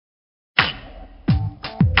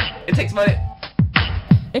It takes money.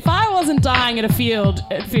 If I wasn't dying at a field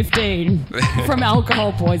at 15 from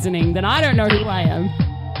alcohol poisoning, then I don't know who I am.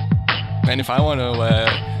 And if I want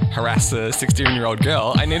to harass a 16-year-old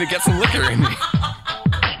girl, I need to get some liquor in me.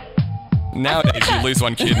 Nowadays, you lose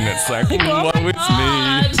one kid and it's like, Oh whoa, my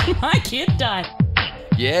it's me. God, my kid died.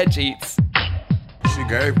 Yeah, Jeets. She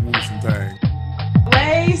gave me some things.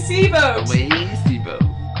 Away, Seaboat. Away, Steve-O.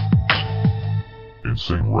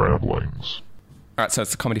 Insane ramblings. All right, so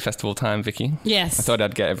it's the comedy festival time, Vicky. Yes. I thought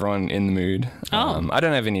I'd get everyone in the mood. Oh. I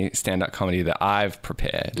don't have any stand-up comedy that I've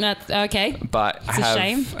prepared. That's okay. But It's a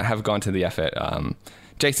shame. I have gone to the effort.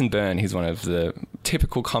 Jason Byrne, he's one of the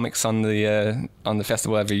typical comics on the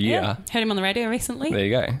festival every year. Yeah. Heard him on the radio recently. There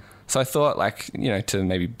you go. So I thought, like, to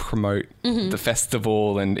maybe promote the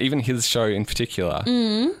festival and even his show in particular.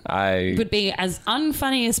 I Would be as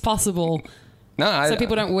unfunny as possible no, so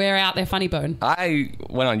people don't wear out their funny bone. I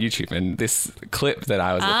went on YouTube and this clip that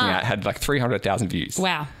I was looking at had like 300,000 views.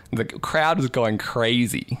 Wow. The crowd was going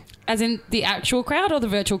crazy. As in the actual crowd or the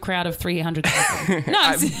virtual crowd of 300,000?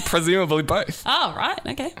 No. Presumably both. Oh, right.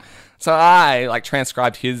 Okay. So I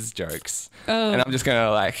transcribed his jokes Oh. and I'm just going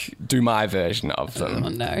to do my version of them. Oh,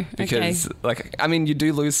 no. Because you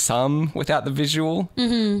do lose some without the visual,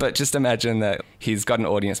 but just imagine that he's got an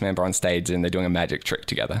audience member on stage and they're doing a magic trick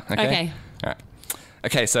together. Okay. All right.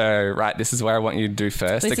 Okay, so, this is where I want you to do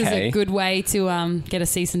first, This is a good way to get a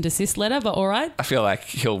cease and desist letter, but all right. I feel like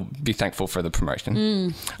he'll be thankful for the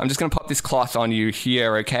promotion. I'm just going to pop this cloth on you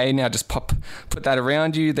here, okay? Now just put that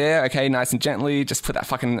around you there, okay? Nice and gently. Just put that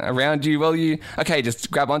fucking around you, will you? Okay, just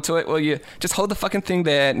grab onto it, will you? Just hold the fucking thing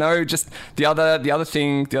there. No, just the other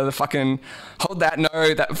thing, the other fucking... Hold that,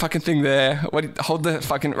 no, that fucking thing there. Hold the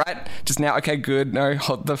fucking... Right? Just now, okay, good. No,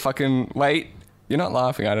 hold the fucking... Wait. You're not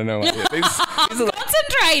laughing. I don't know. These are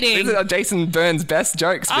Concentrating. These are Jason Byrne's best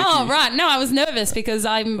jokes, Vicky. Oh, right. No, I was nervous because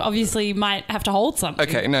I obviously might have to hold something.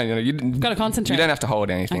 Okay, no, you've got to concentrate. You don't have to hold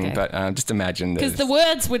anything, Okay. but just imagine that. Because the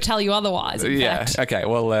words would tell you otherwise, in fact. Okay,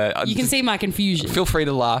 well... You can see my confusion. Feel free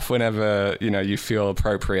to laugh whenever, you feel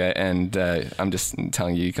appropriate, and I'm just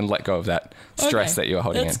telling you can let go of that stress that you're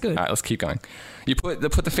holding That's in. good. All right, let's keep going. You put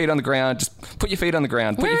the feet on the ground. Just put your feet on the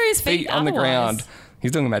ground. Put Where your are his feet on the otherwise? ground. He's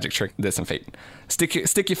doing a magic trick. There's some feet. Stick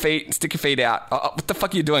your feet out. Oh, what the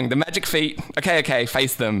fuck are you doing? The magic feet. Okay,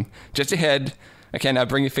 face them. Just your head. Okay, now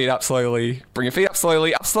bring your feet up slowly. Bring your feet up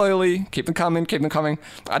slowly. Keep them coming.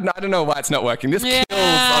 I don't know why it's not working. This kills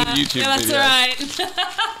on the YouTube that's video. right.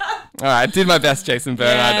 All right, I did my best, Jason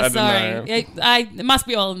Byrne. I don't know. It must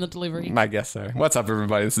be all in the delivery. I guess so. What's up,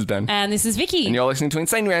 everybody? This is Ben. And this is Vicky. And you're listening to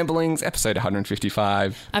Insane Ramblings, episode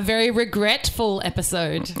 155. A very regretful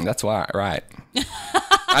episode. That's why, right.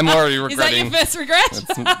 I'm already Is that regretting. your first regret? It's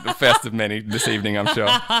the first of many this evening, I'm sure.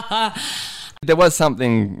 There was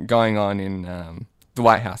something going on in the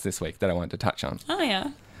White House this week that I wanted to touch on. Oh, yeah.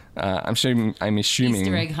 I'm assuming.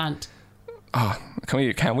 Easter egg hunt. Oh,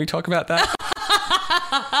 can we talk about that?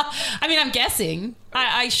 I mean, I'm guessing.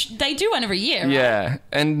 They do one every year, right? Yeah,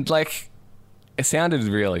 and it sounded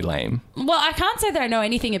really lame. Well, I can't say that I know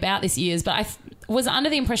anything about this year's, but I was under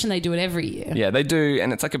the impression they do it every year. Yeah, they do,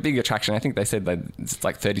 and it's like a big attraction. I think they said that it's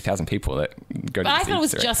like 30,000 people that go to But I this thought it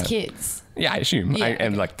was Easter egg just hunt. kids. Yeah, I assume. Yeah.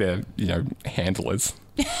 And the handlers.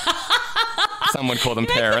 Some would call them You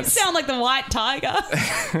make them parents. sound like the white tiger.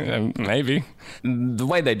 Maybe. The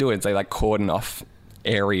way they do it is they cordon off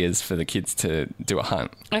areas for the kids to do a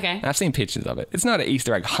hunt. Okay. And I've seen pictures of it. It's not an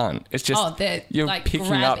Easter egg hunt. It's just they're you're picking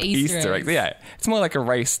grab up Easter eggs. eggs. Yeah. It's more like a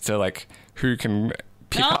race to who can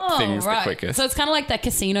pick up things the quickest. So it's kind of like that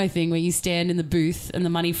casino thing where you stand in the booth and the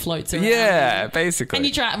money floats around. Yeah, basically. And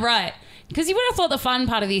you try, right. Because you would have thought the fun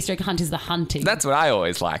part of the Easter egg hunt is the hunting. That's what I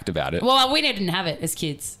always liked about it. Well, we didn't have it as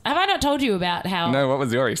kids. Have I not told you about how... No, what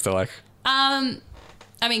was your Easter like? I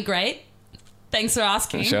mean, great. Thanks for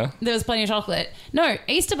asking. Sure. There was plenty of chocolate. No,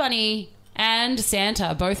 Easter Bunny and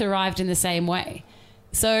Santa both arrived in the same way.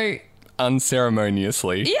 So...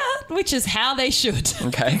 Unceremoniously. Yeah, which is how they should.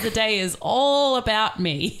 Okay. The day is all about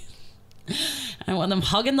me. I want them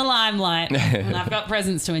hugging the limelight and I've got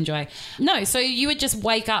presents to enjoy. No, so you would just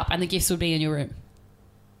wake up and the gifts would be in your room.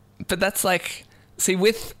 But that's see,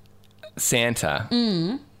 with Santa,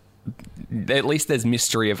 at least there's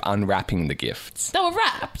mystery of unwrapping the gifts. They were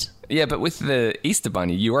wrapped. Yeah, but with the Easter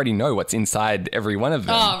Bunny, you already know what's inside every one of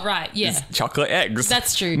them. Oh, right, yeah. It's chocolate eggs.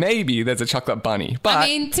 That's true. Maybe there's a chocolate bunny, but... I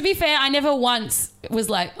mean, to be fair, I never once was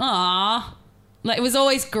like, ah. It was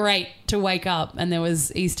always great to wake up and there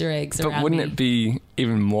was Easter eggs around me. But wouldn't it be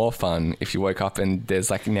even more fun if you woke up and there's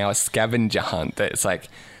now a scavenger hunt that it's I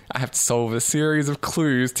have to solve a series of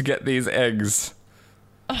clues to get these eggs?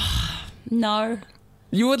 No.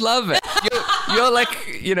 You would love it. you're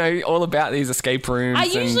like, all about these escape rooms. I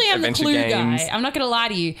usually am the adventure clue games. guy. I'm not going to lie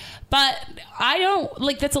to you. But I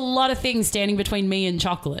don't, that's a lot of things standing between me and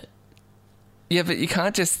chocolate. Yeah, but you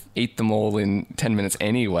can't just eat them all in 10 minutes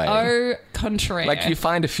anyway. Oh, contraire. Like, you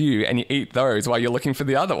find a few and you eat those while you're looking for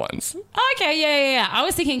the other ones. Okay, yeah. I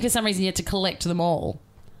was thinking for some reason you had to collect them all.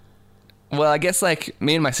 Well, I guess,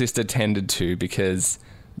 me and my sister tended to because...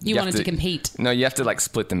 You wanted to compete. No, you have to,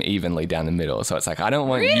 split them evenly down the middle. So it's I don't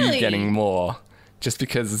want Really? you getting more just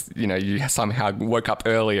because, you somehow woke up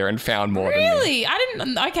earlier and found more than me. Really? I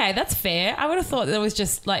didn't... Okay, that's fair. I would have thought that was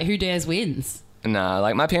just, who dares wins.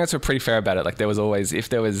 Nah, my parents were pretty fair about it. There was always... If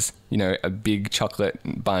there was, a big chocolate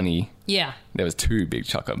bunny... Yeah. There was 2 big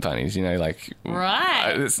chocolate bunnies,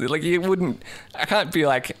 Right. You wouldn't... I can't be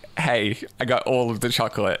hey, I got all of the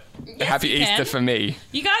chocolate. Yes, Happy you Easter can. for me.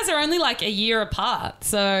 You guys are only a year apart,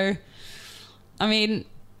 so... I mean,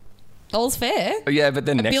 all's fair. Yeah, but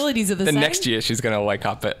then Abilities are the same. next year she's going to wake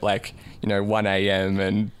up at 1 a.m.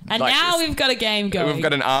 And now we've got a game going. We've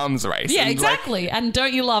got an arms race. Yeah, and, exactly. And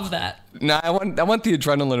don't you love that? No, I want the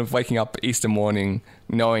adrenaline of waking up Easter morning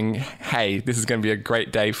knowing, hey, this is going to be a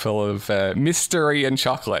great day full of mystery and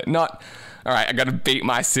chocolate. Not, all right, I got to beat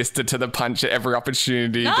my sister to the punch at every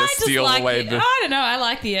opportunity to steal away the... I don't know. I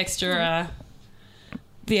like the extra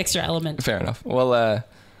element. Fair enough. Well,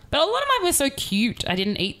 but a lot of mine were so cute, I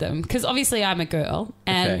didn't eat them. Because obviously I'm a girl.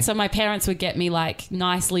 And so my parents would get me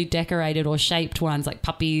nicely decorated or shaped ones like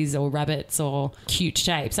puppies or rabbits or cute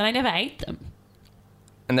shapes. And I never ate them.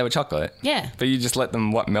 and they were chocolate. Yeah. But you just let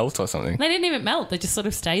them, melt or something? They didn't even melt. They just sort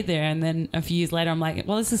of stayed there. And then a few years later, I'm like,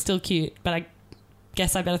 well, this is still cute, but I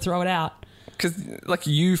guess I better throw it out. Because,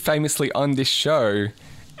 you famously on this show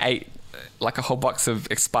ate a whole box of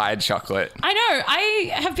expired chocolate. I know.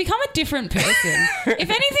 I have become a different person. If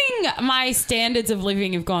anything, my standards of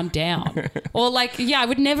living have gone down. Or I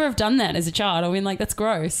would never have done that as a child. I mean, that's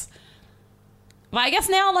gross. But I guess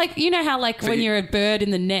now, you know how when you're a bird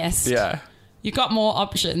in the nest, Yeah. you've got more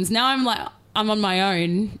options. Now I'm on my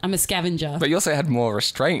own. I'm a scavenger. But you also had more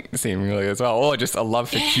restraint, seemingly, as well. Or just a love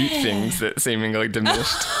for cute things that seemingly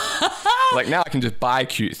diminished. Now I can just buy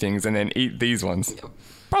cute things and then eat these ones.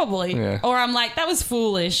 Probably. Yeah. Or I'm like, that was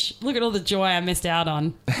foolish. Look at all the joy I missed out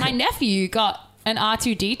on. My nephew got an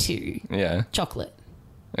R2-D2 Yeah. chocolate.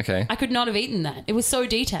 Okay. I could not have eaten that. It was so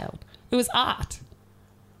detailed. It was art.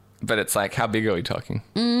 But it's how big are we talking?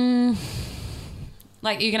 You're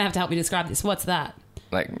going to have to help me describe this. What's that?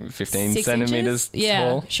 15 6 centimeters inches? Yeah,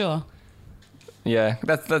 tall? sure. Yeah.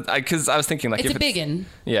 That's because I was thinking It's a big one.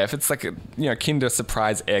 Yeah, if it's a Kinder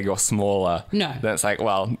Surprise egg or smaller, No. then it's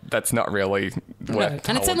well, that's not really No. worth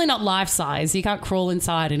And it's certainly not life size. You can't crawl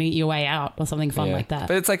inside and eat your way out or something fun like that.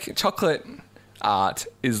 But it's chocolate art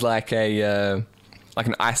is an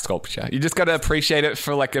ice sculpture. You just got to appreciate it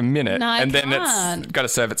for a minute, No, I and then can't. it's got to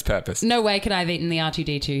serve its purpose. No way could I have eaten the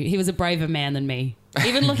R2-D2. He was a braver man than me.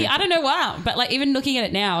 Even looking, I don't know why, but even looking at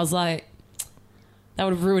it now, I was like, that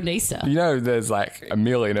would have ruined Easter. There's a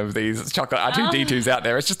million of these chocolate R2-D2s out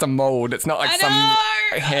there. It's just a mold. It's not I some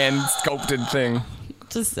know! hand sculpted thing.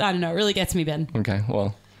 Just, I don't know. It really gets me, Ben. Okay,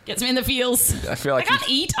 well, Gets me in the feels. I feel I can't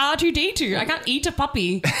eat R2-D2. I can't eat a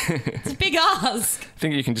puppy. It's a big ask. I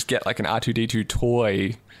think you can just get an R2-D2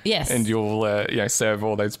 toy. Yes. And you'll serve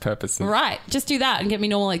all those purposes. Right. Just do that and get me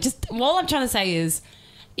normal. Just all I'm trying to say is,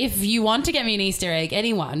 if you want to get me an Easter egg,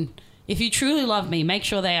 anyone, if you truly love me, make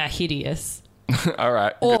sure they are hideous. All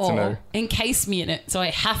right. Good to know. Or encase me in it so I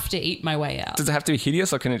have to eat my way out. Does it have to be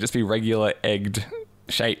hideous or can it just be regular egged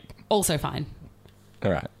shape? Also fine.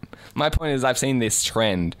 All right. My point is I've seen this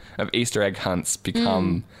trend of Easter egg hunts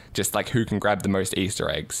become just who can grab the most Easter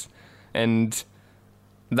eggs. And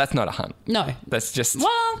that's not a hunt. No. That's just...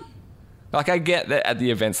 Well... I get that at the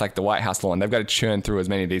events like the White House lawn, they've got to churn through as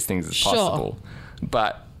many of these things as possible.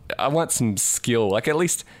 But I want some skill. At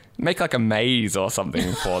least make a maze or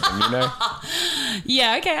something for them,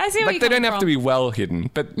 Yeah, okay. I see what you're they don't coming have from. to be well hidden,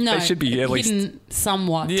 but No, they should be at least... hidden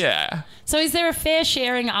somewhat. Yeah. So is there a fair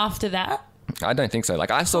sharing after that? I don't think so.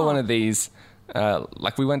 I saw one of these...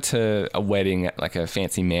 we went to a wedding at a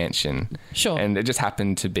fancy mansion. Sure. And it just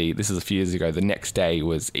happened to be, this was a few years ago, the next day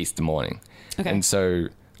was Easter morning. Okay. And so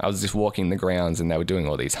I was just walking the grounds and they were doing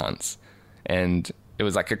all these hunts. And it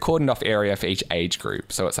was a cordoned off area for each age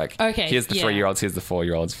group. So it's okay, here's the 3-year-olds, here's the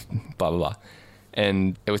 4-year-olds, blah, blah, blah.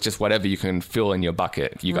 And it was just whatever you can fill in your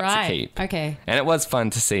bucket, you got to keep. Okay. And it was fun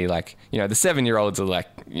to see, the 7-year-olds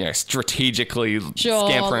are strategically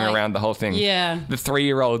scampering around the whole thing. Yeah. The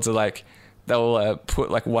 3-year-olds are they'll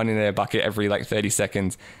put one in their bucket every 30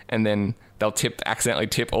 seconds, and then they'll accidentally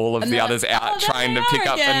tip all of And the they're others like, out "Oh, there trying to they pick are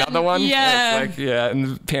up again." another one. Yeah. And it's like, and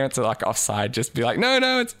the parents are like offside, just be like,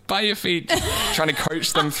 no, it's by your feet, trying to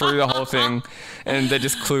coach them through the whole thing, and they're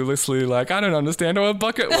just cluelessly like, I don't understand how a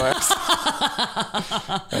bucket works.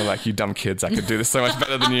 And like, you dumb kids, I could do this so much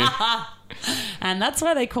better than you. And that's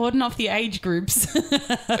why they cordon off the age groups.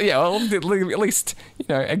 Yeah, well, at least,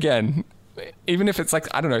 again, even if it's like,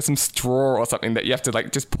 I don't know, some straw or something that you have to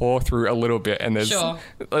like just pour through a little bit, and there's Sure.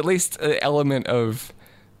 at least an element of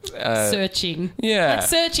Searching. yeah. Like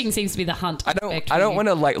searching seems to be the hunt. I don't want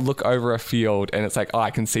to like look over a field and it's like, oh, I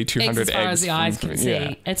can see 200 eggs. As far as the eyes can see.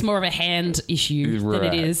 Yeah. It's more of a hand issue than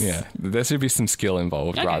it is. Yeah, there should be some skill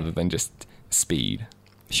involved Okay. rather than just speed.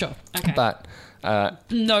 Sure. Okay. But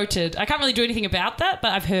Noted. I can't really do anything about that,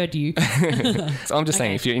 but I've heard you. so I'm just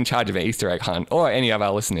saying, if you're in charge of an Easter egg hunt, or any of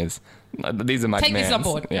our listeners, these are my Take demands. this on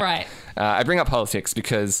board. Yeah. Right. I bring up politics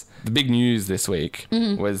because the big news this week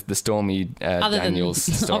was the Stormy Other Daniels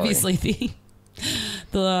than story. obviously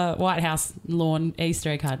the White House lawn Easter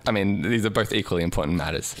egg hunt. I mean, these are both equally important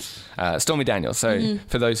matters. Stormy Daniels. So,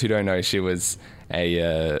 for those who don't know, she was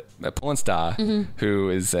a porn star who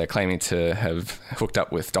is claiming to have hooked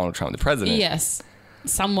up with Donald Trump, the president. Yes.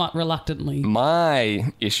 Somewhat reluctantly.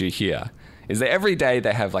 My issue here is that every day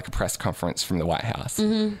they have like a press conference from the White House,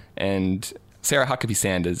 and Sarah Huckabee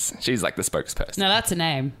Sanders, she's like the spokesperson. Now that's a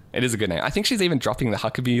name. It is a good name. I think she's even dropping the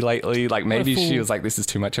Huckabee lately. Like maybe fool. she was like, this is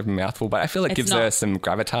too much of a mouthful, but I feel it It's gives not. her some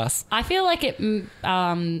gravitas. I feel like it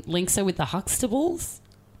links her with the Huxtables.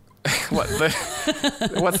 What's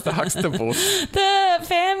the Huxtables? The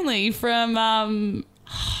family from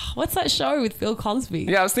what's that show with Bill Cosby?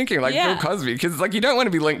 Yeah, I was thinking like Yeah. Bill Cosby, because like you don't want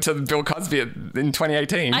to be linked to Bill Cosby in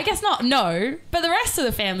 2018. I guess not. No, but the rest of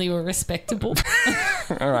the family were respectable.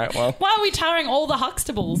 All right, well, Why are we tarring all the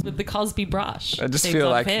Huxtables with the Cosby brush? I just Seems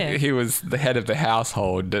feel unfair. like he was the head of the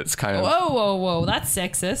household. That's kind of. Whoa! That's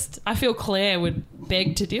sexist. I feel Claire would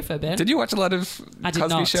beg to differ, Ben. Did you watch a lot of I did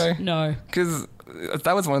Cosby not. Show? No. Because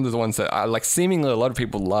that was one of the ones that I like seemingly a lot of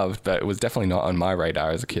people loved, but it was definitely not on my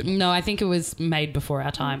radar as a kid. No, I think it was made before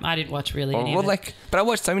our time. I didn't watch really any of it. But I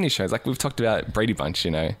watched so many shows. Like we've talked about Brady Bunch, I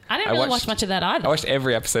didn't really watched, watch much of that either. I watched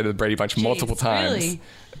every episode of the Brady Bunch multiple times. Really?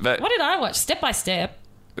 But What did I watch? Step by Step.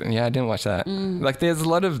 yeah, I didn't watch that. Like there's a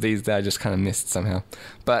lot of these that I just kind of missed somehow.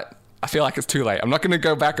 But I feel like it's too late. I'm not going to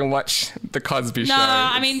go back and watch the Cosby Show. No,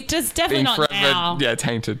 I mean, just definitely Being not forever, now. yeah,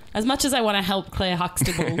 tainted. As much as I want to help Claire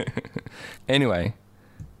Huxtable. Anyway,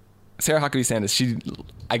 Sarah Huckabee Sanders, she,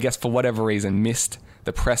 I guess for whatever reason, missed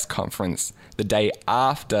the press conference the day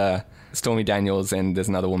after Stormy Daniels and there's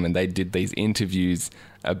another woman, they did these interviews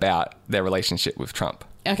about their relationship with Trump.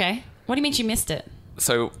 Okay. What do you mean she missed it?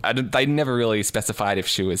 So they never really specified if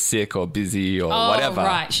she was sick or busy or whatever. Oh,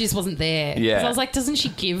 right. She just wasn't there. 'Cause Yeah. I was like, doesn't she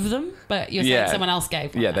give them? But you're saying someone else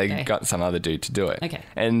gave one. Yeah, they Okay. got some other dude to do it. Okay.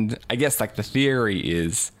 And I guess like the theory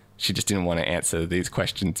is she just didn't want to answer these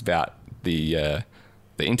questions about the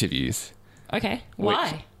interviews. Okay. Which-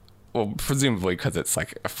 Why? Well, presumably because it's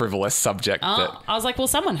like a frivolous subject that Oh, I was like, well,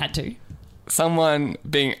 someone had to. someone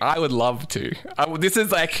being, I would love to. This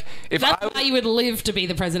is like, if That's I, why you would live to be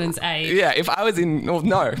the president's aide. yeah, if I was in, well,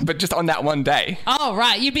 no, but just on that one day. Oh,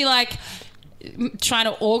 right. You'd be like trying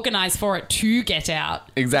to organise for it to get out.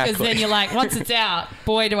 Exactly. Because then you're like, once it's out,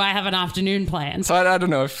 boy, do I have an afternoon plan. So I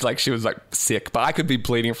don't know if like she was like sick, but I could be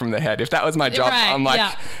bleeding from the head. If that was my job, Right, I'm like,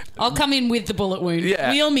 yeah. I'll come in with the bullet wound.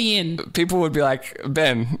 Yeah. Wheel me in. people would be like,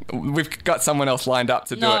 Ben, we've got someone else lined up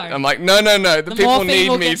to do No. it. I'm like, no, the people Morphine need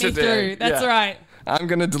will me get to me do through. it. That's Yeah. right. I'm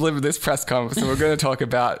going to deliver this press conference and we're going to talk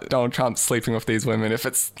about Donald Trump sleeping with these women if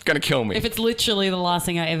it's going to kill me. If it's literally the last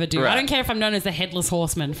thing I ever do. Right. I don't care if I'm known as the headless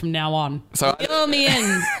horseman from now on. So Wheel me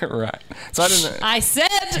in. right. So I don't know. I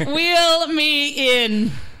said wheel me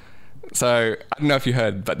in. So I don't know if you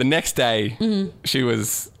heard, but the next day she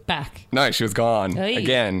was Back. she was gone Hey.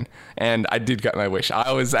 again. And I did get my wish.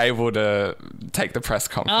 I was able to take the press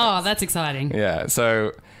conference. Oh, that's exciting. Yeah.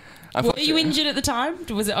 So Were you injured at the time?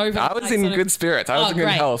 Was it over? I was like, in sort of- good spirits. I was Oh, in good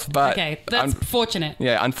great. health, but Okay, that's fortunate.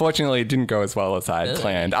 yeah, unfortunately, it didn't go as well as I had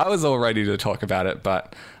planned. I was all ready to talk about it,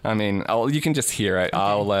 but I mean, you can just hear it.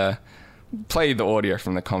 I'll play the audio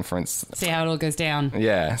from the conference. See how it all goes down.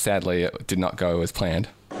 Yeah, sadly, it did not go as planned.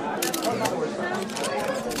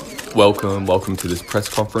 Welcome to this press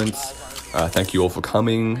conference. Thank you all for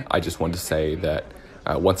coming. I just want to say that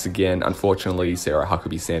once again, unfortunately, Sarah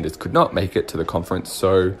Huckabee Sanders could not make it to the conference,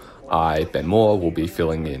 so I, Ben Moore, will be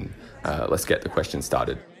filling in. Let's get the questions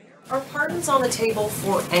started. Are pardons on the table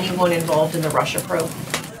for anyone involved in the Russia probe?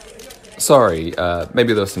 Sorry,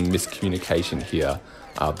 maybe there was some miscommunication here,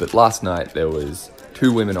 but last night there was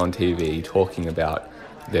two women on TV talking about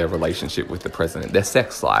their relationship with the president, their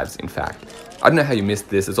sex lives, in fact. I don't know how you missed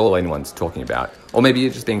this. It's all anyone's talking about. Or maybe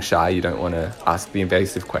you're just being shy. You don't want to ask the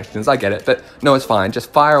invasive questions. I get it. But no, it's fine.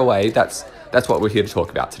 Just fire away. That's what we're here to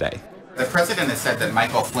talk about today. The president has said that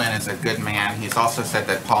Michael Flynn is a good man. He's also said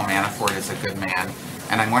that Paul Manafort is a good man.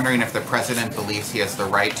 And I'm wondering if the president believes he has the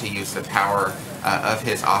right to use the power of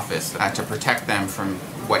his office to protect them from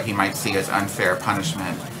what he might see as unfair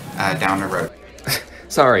punishment down the road.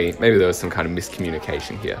 Sorry, maybe there was some kind of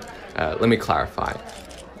miscommunication here. Let me clarify.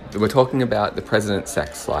 We're talking about the president's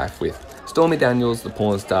sex life with Stormy Daniels, the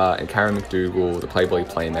porn star, and Karen McDougal, the Playboy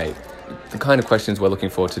Playmate. The kind of questions we're looking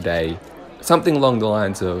for today, something along the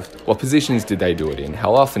lines of, what positions did they do it in?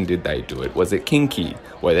 How often did they do it? Was it kinky?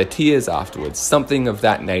 Were there tears afterwards? Something of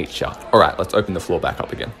that nature. All right, let's open the floor back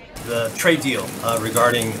up again. The trade deal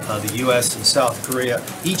regarding the U.S. and South Korea,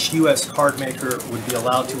 each U.S. card maker would be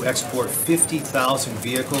allowed to export 50,000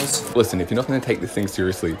 vehicles. Listen, if you're not going to take this thing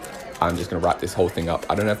seriously, I'm just going to wrap this whole thing up.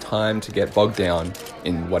 I don't have time to get bogged down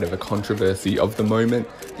in whatever controversy of the moment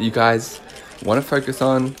that you guys want to focus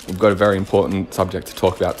on. We've got a very important subject to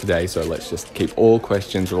talk about today, so let's just keep all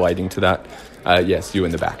questions relating to that. Yes, you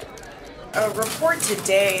in the back. A report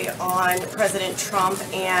today on President Trump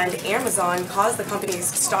and Amazon caused the company's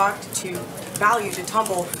stock value to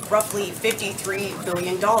tumble roughly $53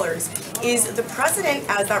 billion. Is the president,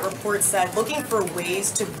 as that report said, looking for ways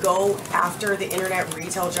to go after the internet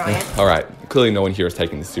retail giant? All right, clearly no one here is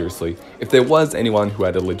taking this seriously. If there was anyone who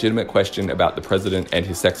had a legitimate question about the president and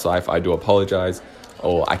his sex life, I do apologize.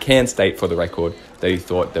 Or I can state for the record that he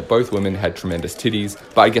thought that both women had tremendous titties,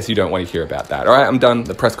 but I guess you don't want to hear about that. All right, I'm done.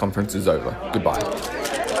 The press conference is over. Goodbye.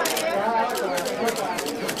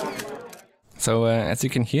 So, as you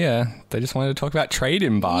can hear, they just wanted to talk about trade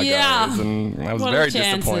embargoes, and I was very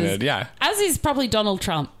disappointed. Yeah. As is probably Donald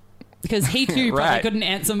Trump, because he too probably couldn't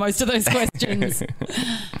answer most of those questions.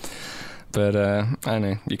 But, I don't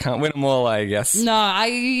know. You can't win them all, I guess. No,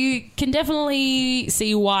 I can definitely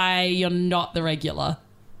see why you're not the regular.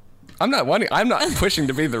 I'm not pushing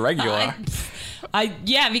to be the regular.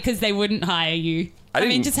 Yeah, because they wouldn't hire you. I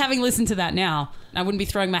mean, just having listened to that now, I wouldn't be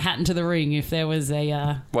throwing my hat into the ring if there was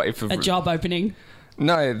a job opening.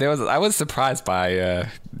 No, I was surprised by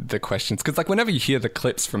the questions, because like whenever you hear the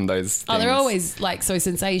clips from those things, they're always like so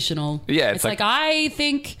sensational. Yeah, it's like I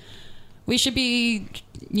think we should be,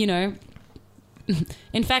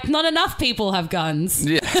 in fact, not enough people have guns.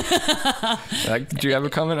 Yeah. Like, do you have a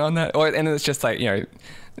comment on that? And it's just like,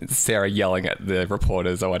 Sarah yelling at the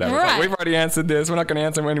reporters or whatever. Right. Like, we've already answered this. We're not going to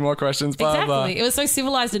answer any more questions. Blah, exactly. blah. It was so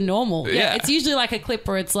civilized and normal. Yeah. It's usually like a clip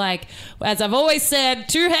where it's like, as I've always said,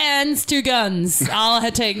 2 hands, 2 guns.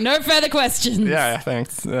 I'll take no further questions. Yeah,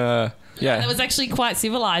 thanks. Yeah. That was actually quite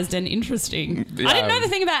civilized and interesting. Yeah. I didn't know the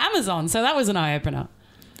thing about Amazon, so that was an eye-opener.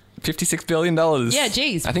 $56 billion. Yeah,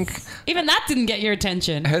 geez. I think even that didn't get your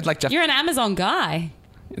attention. I heard like you're an Amazon guy.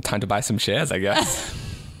 Time to buy some shares, I guess.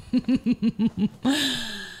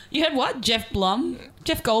 You heard what? Jeff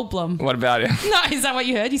Goldblum. What about him? No, is that what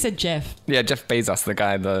you heard? You said Jeff. Yeah, Jeff Bezos, the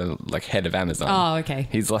guy, the head of Amazon. Oh, okay.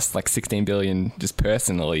 He's lost like $16 billion just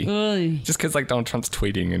personally, just because like Donald Trump's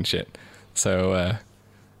tweeting and shit. So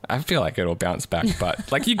I feel like it'll bounce back,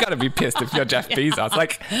 but like you got to be pissed if you're Jeff Bezos.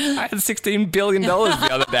 Like I had $16 billion the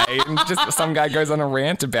other day, and just some guy goes on a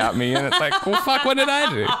rant about me, and it's like, well, fuck, what did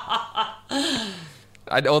I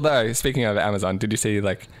do? Although speaking of Amazon, did you see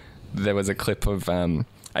like there was a clip of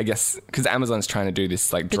I guess because Amazon's trying to do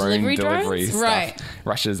this like drone delivery stuff. Right.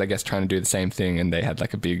 Russia's I guess trying to do the same thing, and they had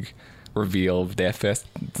like a big reveal of their first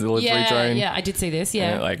delivery drone. Yeah, I did see this.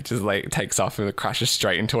 Yeah, and it just takes off and it crashes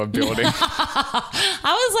straight into a building. I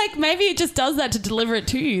was like, maybe it just does that to deliver it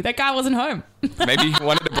to you. That guy wasn't home. Maybe he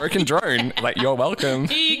wanted a broken drone. Like, you're welcome.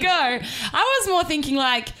 Here you go. I was more thinking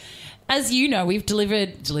like, as you know, we've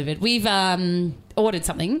we've ordered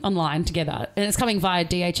something online together, and it's coming via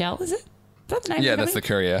DHL. Is it? Is that the name? Yeah, that's the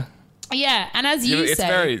courier. Yeah, and as you say... It's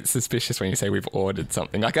very suspicious when you say we've ordered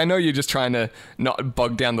something. Like, I know you're just trying to not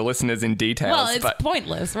bog down the listeners in details. Well, it's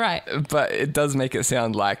pointless, right? But it does make it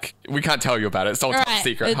sound like we can't tell you about it. It's all top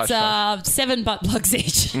secret. It's 7 butt plugs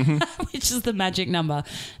each, which is the magic number.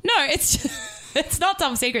 No, it's not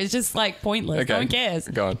top secret. It's just, like, pointless. Okay. No one cares.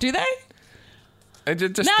 Go on. Do they? I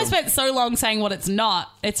spent so long saying what it's not,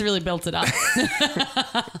 it's really built it up.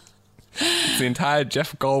 It's the entire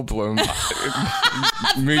Jeff Goldblum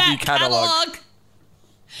movie catalog.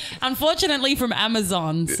 Unfortunately from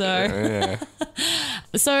Amazon, so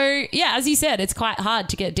so yeah, as you said, it's quite hard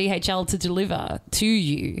to get DHL to deliver to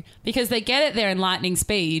you because they get it there in lightning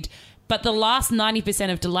speed, but the last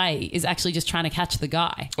 90% of delay is actually just trying to catch the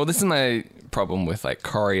guy. Well, this is my problem with like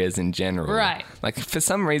couriers in general. Right. Like for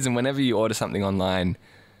some reason, whenever you order something online,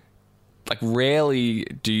 like rarely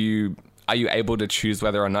are you able to choose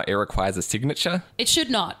whether or not it requires a signature. It should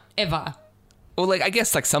not, ever. Well, like I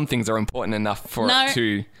guess like some things are important enough for it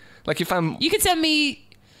to, like if I'm... You could send me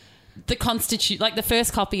the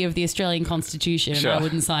first copy of the Australian Constitution and I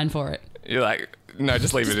wouldn't sign for it. You're like, no,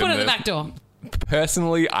 just leave it in there. Just put it in the back door.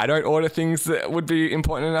 Personally, I don't order things that would be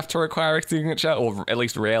important enough to require a signature, or at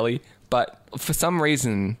least rarely. But for some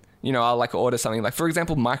reason, you know, I'll like order something like, for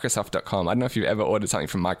example, Microsoft.com. I don't know if you've ever ordered something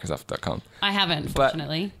from Microsoft.com. I haven't,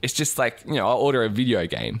 fortunately. But it's just like, you know, I'll order a video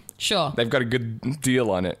game. Sure. They've got a good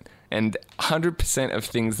deal on it. And 100% of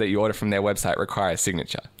things that you order from their website require a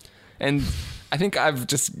signature. And I think I've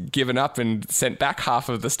just given up and sent back half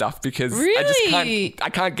of the stuff because I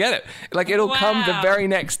can't get it. Like it'll come the very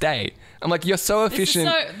next day. I'm like, you're so efficient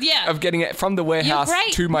of getting it from the warehouse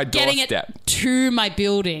to my doorstep. Getting it to my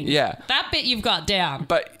building. Yeah. That bit you've got down.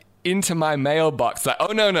 But into my mailbox, like,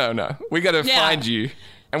 oh, no. We got to find you.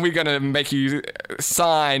 And we're going to make you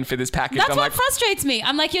sign for this package. That's what frustrates me.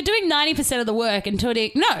 I'm like, you're doing 90% of the work and you're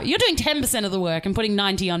doing 10% of the work and putting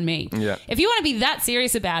 90 on me. Yeah. If you want to be that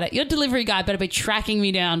serious about it, your delivery guy better be tracking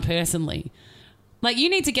me down personally. Like, you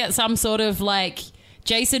need to get some sort of, like,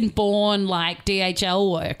 Jason Bourne, like, DHL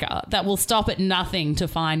worker that will stop at nothing to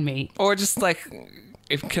find me. Or just, like,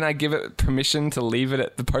 can I give it permission to leave it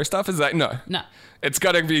at the post office? Like, no. It's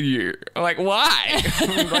got to be you. I'm like, why?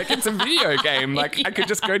 Like, it's a video game. Like, I could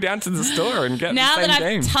just go down to the store and get the same game. Now that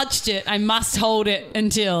I've touched it, I must hold it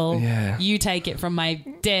until you take it from my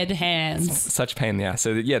dead hands. It's such a pain in the ass.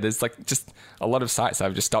 So, yeah, there's, like, just a lot of sites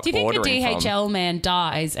I've just stopped ordering from. Do you think the DHL man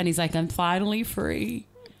dies and he's like, I'm finally free?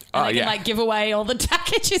 And they can, like, give away all the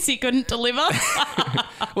packages he couldn't deliver?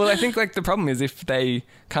 Well, I think, like, the problem is if they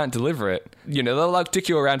can't deliver it, you know, they'll, like, dick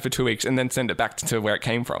you around for 2 weeks and then send it back to where it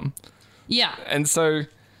came from. Yeah. And so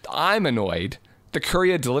I'm annoyed. The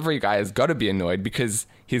courier delivery guy has got to be annoyed because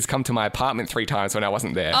he's come to my apartment 3 times when I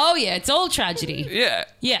wasn't there. Oh, yeah. It's all tragedy. Yeah.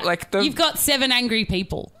 Yeah. Like you've got 7 angry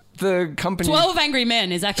people. The company... 12 Angry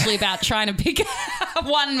Men is actually about trying to pick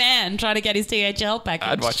one man trying to get his DHL package.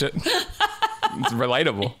 I'd watch it. It's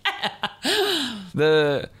relatable.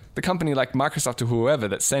 Yeah. The company like Microsoft or whoever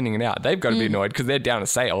that's sending it out, they've got to be annoyed because they're down a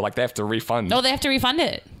sale. Like, they have to refund. Oh, they have to refund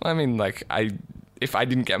it. I mean, like, if I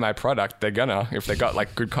didn't get my product, they're gonna, if they got,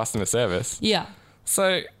 like, good customer service. Yeah.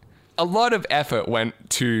 So a lot of effort went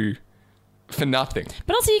for nothing.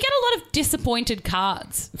 But also, you get a lot of disappointed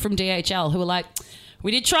cards from DHL who are like,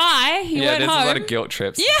 we did try. You weren't there's home. A lot of guilt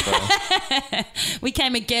trips. Yeah. We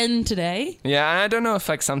came again today. Yeah, and I don't know if,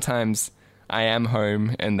 like, sometimes I am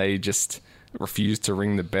home and they just refuse to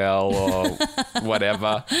ring the bell or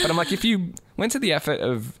whatever. But I'm like, if you went to the effort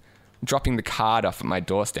of dropping the card off at my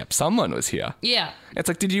doorstep, someone was here. Yeah. It's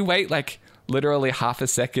like, did you wait, like, literally half a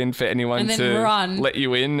second for anyone to run. let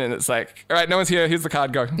you in? And it's like, all right, no one's here. Here's the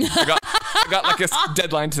card. Go. I got like a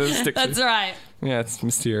deadline to stick to. That's right. Yeah, it's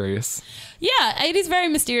mysterious. Yeah, it is very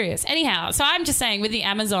mysterious. Anyhow, so I'm just saying with the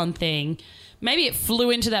Amazon thing, maybe it flew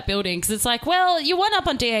into that building because it's like, well, you went up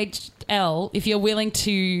on DHL if you're willing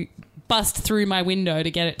to bust through my window to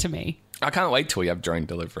get it to me. I can't wait till you have drone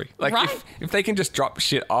delivery. Like, right? if they can just drop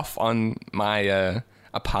shit off on my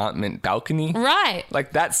apartment balcony. Right.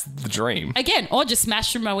 Like, that's the dream. Again, or just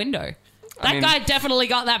smash through my window. That guy definitely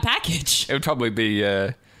got that package. It would probably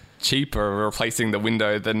be cheaper replacing the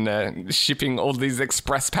window than shipping all these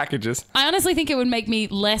express packages. I honestly think it would make me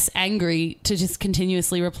less angry to just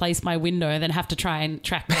continuously replace my window than have to try and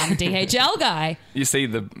track down the DHL guy. You see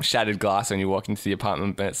the shattered glass when you walk into the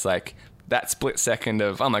apartment, but it's like that split second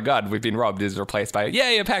of, oh my God, we've been robbed is replaced by,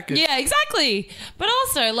 yay, a package. Yeah, exactly. But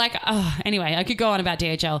also, like, anyway, I could go on about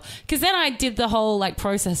DHL because then I did the whole, like,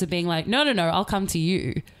 process of being like, no, I'll come to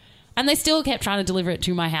you. And they still kept trying to deliver it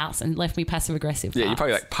to my house and left me passive-aggressive. Yeah, you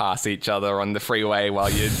probably, like, pass each other on the freeway while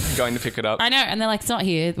you're going to pick it up. I know. And they're like, it's not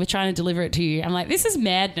here. We're trying to deliver it to you. I'm like, this is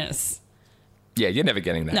madness. Yeah, you're never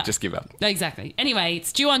getting that. No. Just give up. Exactly. Anyway,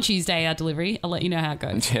 it's due on Tuesday, our delivery. I'll let you know how it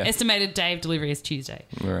goes. Yeah. Estimated day of delivery is Tuesday,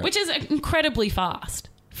 right. Which is incredibly fast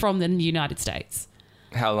from the United States.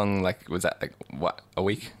 How long, like, was that? Like, what, a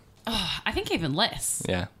week? Oh, I think even less.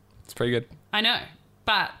 Yeah, it's pretty good. I know.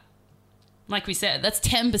 But like we said, that's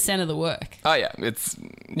 10% of the work. Oh, yeah. It's,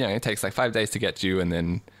 it takes like 5 days to get you and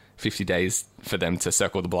then 50 days for them to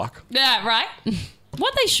circle the block. Yeah, right?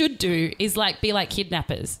 What they should do is, like, be like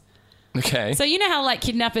kidnappers. Okay. So you know how, like,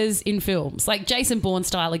 kidnappers in films, like Jason Bourne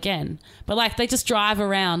style again, but, like, they just drive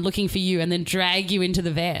around looking for you and then drag you into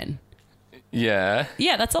the van. Yeah.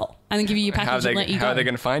 Yeah, that's all. And then give you your package and let you go. How are they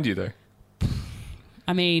going to find you, though?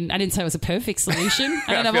 I mean, I didn't say it was a perfect solution.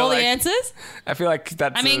 I don't have all the answers. I feel like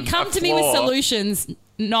that's I mean, come to me with solutions,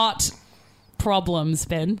 not problems,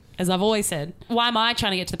 Ben, as I've always said. Why am I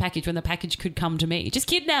trying to get to the package when the package could come to me? Just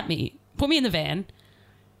kidnap me. Put me in the van.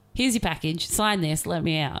 Here's your package. Sign this. Let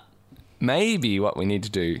me out. Maybe what we need to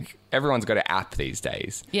do, everyone's got an app these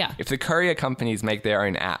days. Yeah. If the courier companies make their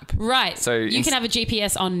own app. Right. So you can have a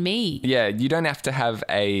GPS on me. Yeah, you don't have to have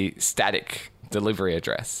a static delivery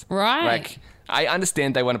address. Right. Like, I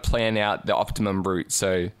understand they want to plan out the optimum route.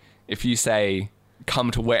 So if you say,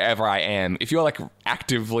 come to wherever I am, if you're like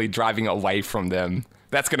actively driving away from them,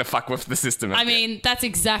 that's going to fuck with the system. I mean, that's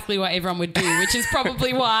exactly what everyone would do, which is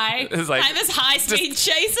probably why It's like, there's high-speed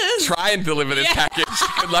chases. Try and deliver this package.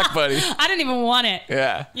 Good luck, buddy. I don't even want it.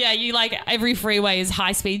 Yeah. Yeah, you like every freeway is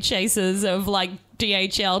high-speed chases of like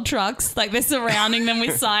DHL trucks. Like they're surrounding them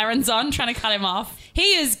with sirens on, trying to cut him off.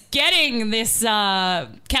 He is getting this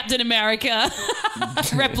Captain America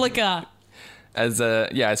replica.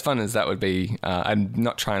 As fun as that would be, I'm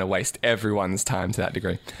not trying to waste everyone's time to that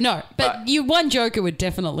degree. No, but one Joker would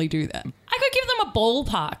definitely do that. I could give them a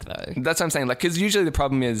ballpark though. That's what I'm saying. Like, because usually the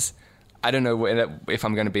problem is, I don't know if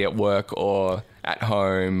I'm going to be at work or at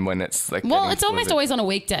home when it's like. Well, it's almost always on a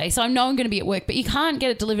weekday, so I know I'm going to be at work, but you can't get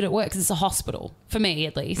it delivered at work because it's a hospital for me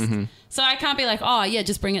at least. Mm-hmm. So I can't be like, oh yeah,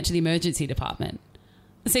 just bring it to the emergency department.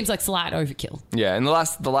 It seems like slight overkill. Yeah, and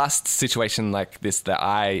the last situation like this that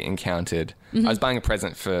I encountered, I was buying a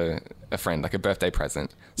present for a friend, like a birthday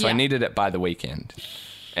present. So I needed it by the weekend.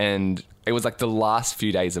 And it was like the last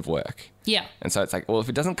few days of work. Yeah. And so it's like, well, if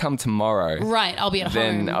it doesn't come tomorrow... Right, I'll be at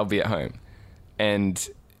home. Then I'll be at home. And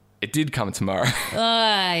it did come tomorrow.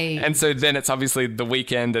 Aye. And so then it's obviously the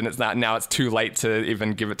weekend and now it's too late to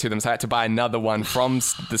even give it to them. So I had to buy another one from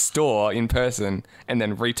the store in person and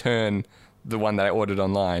then return the one that I ordered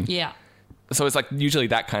online. Yeah. So it's like usually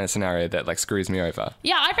that kind of scenario that like screws me over.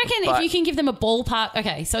 Yeah, I reckon if you can give them a ballpark...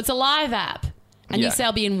 Okay, so it's a live app and you say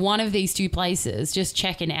I'll be in one of these two places, just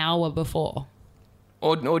check an hour before.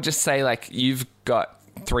 Or just say like you've got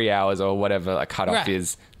 3 hours or whatever a cutoff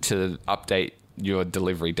is to update your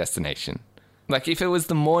delivery destination. Like if it was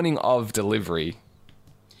the morning of delivery...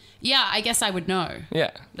 Yeah, I guess I would know. Yeah.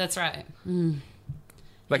 That's right.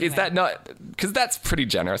 Like, anyway. Is that not... Because that's pretty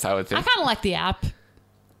generous, I would think. I kind of like the app.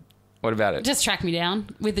 What about it? Just track me down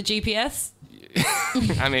with the GPS.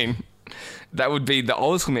 I mean, that would be the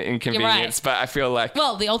ultimate inconvenience, but I feel like...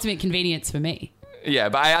 Well, the ultimate convenience for me. Yeah,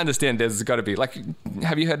 but I understand there's got to be... Like,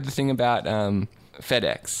 have you heard the thing about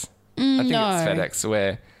FedEx? I think it's FedEx,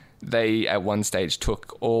 where they, at one stage,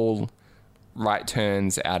 took all right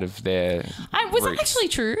turns out of their Was routes. that actually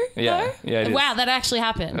true? Yeah. Though? Yeah, it wow, is. that actually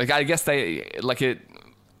happened. Like, I guess they... Like, it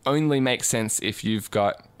only makes sense if you've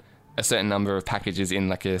got a certain number of packages in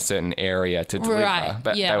like a certain area to deliver. Right,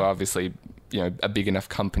 but they were obviously, a big enough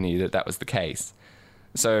company that was the case.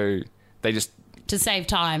 So they just... To save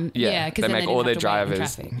time. Yeah, because they make all their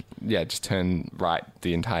drivers traffic. just turn right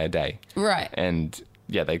the entire day. Right. And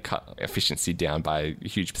they cut efficiency down by a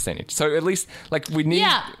huge percentage. So at least like we need...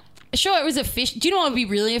 Yeah, sure, it was efficient. Do you know what would be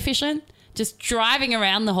really efficient? Just driving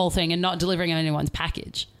around the whole thing and not delivering anyone's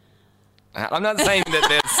package. I'm not saying that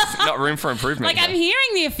there's not room for improvement. Like, I'm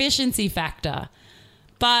hearing the efficiency factor,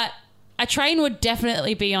 but a train would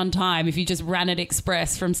definitely be on time if you just ran it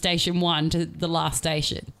express from station 1 to the last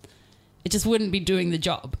station. It just wouldn't be doing the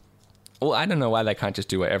job. Well, I don't know why they can't just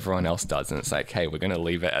do what everyone else does. And it's like, hey, we're going to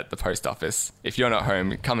leave it at the post office. If you're not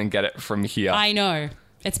home, come and get it from here. I know.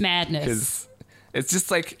 It's madness. Because it's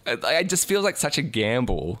just like, I just feel like such a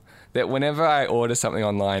gamble that whenever I order something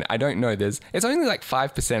online, I don't know, it's only like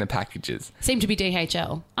 5% of packages seem to be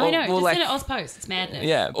DHL. I know, just like, send it Ozpost. It's madness.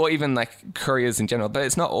 Yeah, or even like couriers in general, but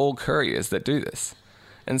it's not all couriers that do this.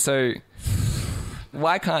 And so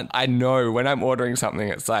why can't I know when I'm ordering something,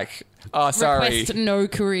 it's like, oh, sorry. Request no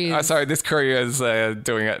couriers. Oh, sorry, this courier is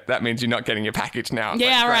doing it. That means you're not getting your package now.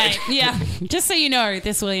 Yeah, right. Yeah. Just so you know,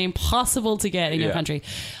 this will be impossible to get in your country.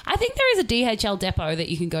 I think there is a DHL depot that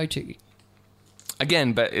you can go to.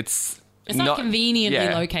 Again, but it's not conveniently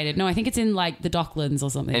located. No, I think it's in like the Docklands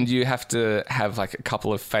or something. And you have to have like a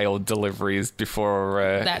couple of failed deliveries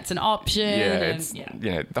before... That's an option.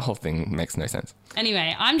 The whole thing makes no sense.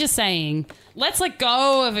 Anyway, I'm just saying, let's let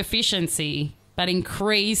go of efficiency, but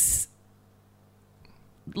increase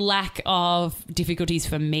lack of difficulties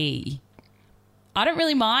for me. I don't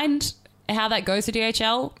really mind how that goes to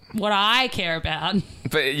DHL. What I care about...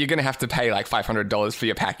 But you're going to have to pay like $500 for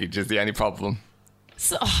your package is the only problem.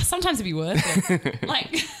 So, sometimes it'd be worth it.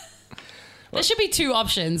 Like... There should be two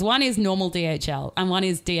options. One is normal DHL and one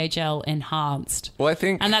is DHL enhanced. Well, I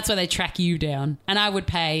think... And that's where they track you down. And I would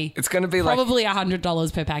pay it's going to be probably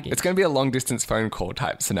 $100 per package. It's going to be a long distance phone call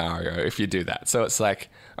type scenario if you do that. So it's like,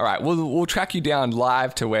 all right, we'll track you down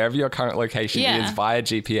live to wherever your current location is via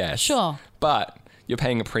GPS. Sure. But you're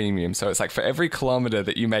paying a premium. So it's like for every kilometer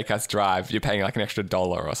that you make us drive, you're paying like an extra $1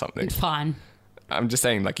 or something. Fine. I'm just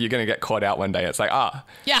saying, like, you're going to get caught out one day. It's like,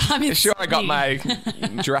 yeah, I mean, sure, I got my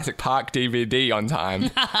Jurassic Park DVD on time,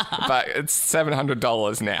 but it's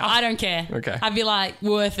 $700 now. I don't care. Okay. I'd be like,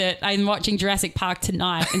 worth it. I'm watching Jurassic Park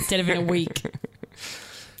tonight instead of in a week.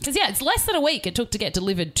 Because, yeah, it's less than a week it took to get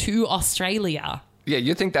delivered to Australia. Yeah,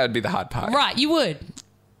 you'd think that would be the hard part. Right, you would.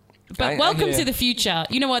 But welcome to the future.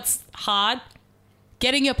 You know what's hard?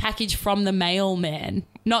 Getting your package from the mailman,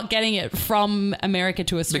 not getting it from America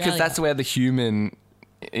to Australia. Because that's where the human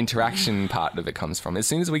interaction part of it comes from. As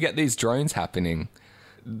soon as we get these drones happening,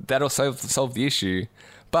 that'll solve the issue.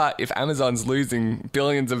 But if Amazon's losing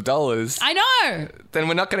billions of dollars... I know! Then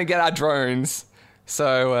we're not going to get our drones.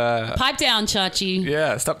 So... pipe down, Chachi.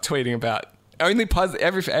 Yeah, stop tweeting about... Only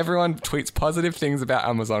everyone tweets positive things about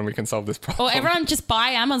Amazon, we can solve this problem. Or everyone just buy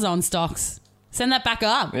Amazon stocks. Send that back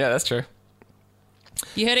up. Yeah, that's true.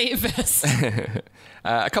 You heard it here first.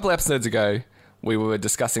 A couple of episodes ago, we were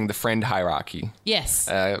discussing the friend hierarchy. Yes.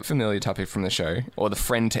 A familiar topic from the show. Or the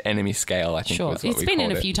friend to enemy scale, I think was what we called it. It's been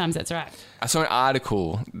in a few times, that's right. I saw an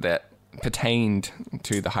article that pertained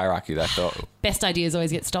to the hierarchy that I thought... Best ideas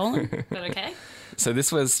always get stolen. Is that okay? So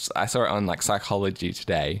this was... I saw it on like Psychology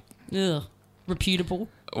Today. Ugh. Reputable.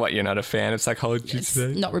 What, you're not a fan of Psychology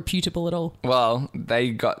Today? Not reputable at all. Well, they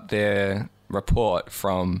got their report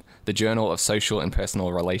from the Journal of Social and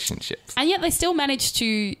Personal Relationships. And yet they still managed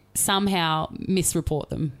to somehow misreport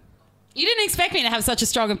them. You didn't expect me to have such a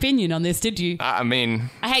strong opinion on this, did you? I mean...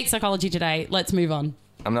 I hate Psychology Today. Let's move on.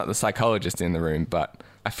 I'm not the psychologist in the room, but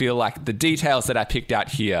I feel like the details that I picked out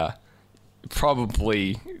here,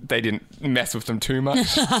 probably they didn't mess with them too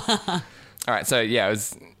much. All right, so yeah, it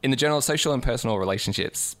was in the Journal of Social and Personal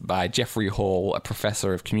Relationships by Jeffrey Hall, a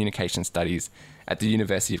professor of communication studies at the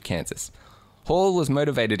University of Kansas. Hall was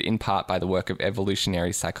motivated in part by the work of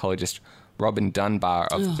evolutionary psychologist Robin Dunbar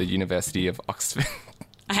of the University of Oxford.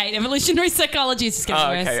 I hate evolutionary psychology. It's just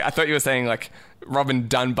getting worse. Okay. I thought you were saying like Robin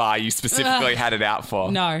Dunbar you specifically had it out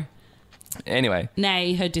for. No. Anyway.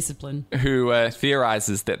 Nay, her discipline. Who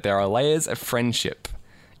theorizes that there are layers of friendship,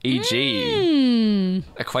 e.g.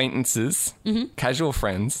 acquaintances, casual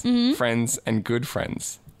friends, friends, and good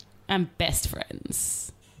friends. And best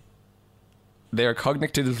friends. There are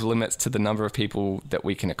cognitive limits to the number of people that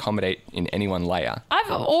we can accommodate in any one layer.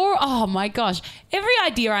 Oh my gosh, every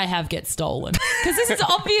idea I have gets stolen. Because this is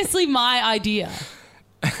obviously my idea.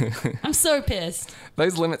 I'm so pissed.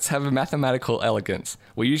 Those limits have a mathematical elegance.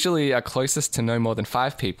 We usually are closest to no more than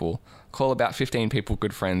 5 people, call about 15 people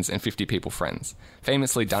good friends, and 50 people friends.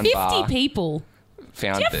 Famously, Dunbar... 50 people?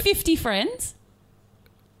 Found Do you have 50 friends?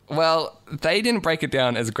 Well, they didn't break it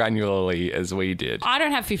down as granularly as we did. I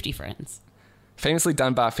don't have 50 friends. Famously,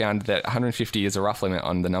 Dunbar found that 150 is a rough limit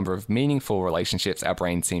on the number of meaningful relationships our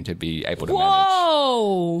brains seem to be able to manage.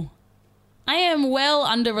 Whoa! I am well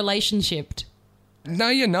under relationshiped. No,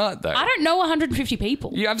 you're not, though. I don't know 150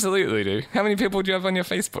 people. You absolutely do. How many people do you have on your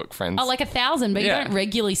Facebook friends? Oh, like 1,000, but you don't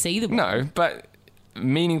regularly see them. No, but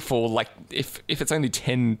meaningful, like, if it's only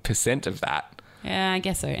 10% of that. Yeah, I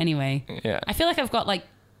guess so. Anyway. Yeah. I feel like I've got, like,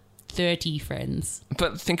 30 friends.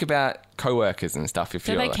 But think about co-workers and stuff. Do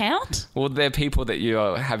they count? Well, they're people that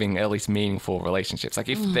you're having at least meaningful relationships. Like,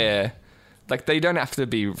 if they're... Like, they don't have to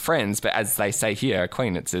be friends, but as they say here,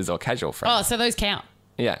 acquaintances or casual friends. Oh, so those count?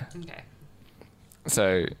 Yeah. Okay.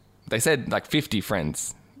 So they said, like, 50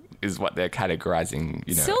 friends is what they're categorizing,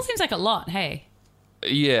 you know. Still seems like a lot, hey?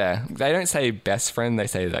 Yeah. They don't say best friend. They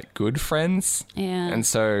say, like, good friends. Yeah. And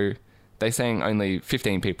so... They're saying only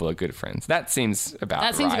 15 people are good friends. That seems about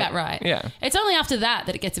right. That seems about right. Yeah. It's only after that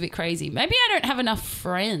it gets a bit crazy. Maybe I don't have enough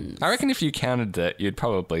friends. I reckon if you counted that, you'd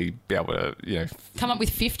probably be able to, you know... Come up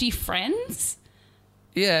with 50 friends?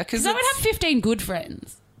 Yeah, because I would have 15 good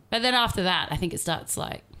friends. But then after that, I think it starts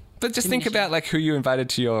like... But just think about like who you invited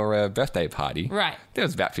to your birthday party. Right. There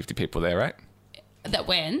was about 50 people there, right? That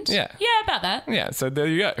went? Yeah. Yeah, about that. Yeah, so there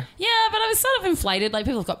you go. Yeah, but I was sort of inflated. Like,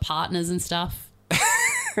 people have got partners and stuff.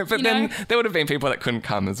 But then there would have been people that couldn't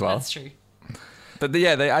come as well. That's true. But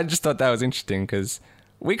yeah, I just thought that was interesting because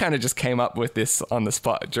we kind of just came up with this on the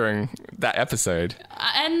spot during that episode.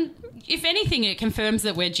 And if anything, it confirms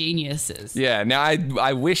that we're geniuses. Yeah. Now,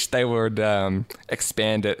 I wish they would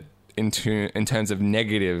expand it in terms of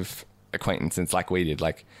negative acquaintances like we did.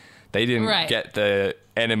 Like, They didn't Right. get the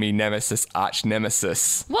enemy nemesis, arch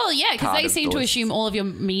nemesis. Well, yeah, because part they of seem the to list. assume all of your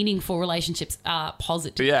meaningful relationships are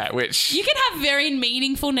positive. Yeah, which You can have very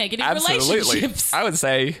meaningful negative absolutely, relationships. I would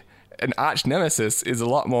say an arch nemesis is a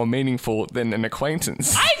lot more meaningful than an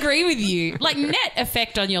acquaintance. I agree with you. Like net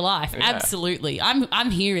effect on your life. Yeah. Absolutely.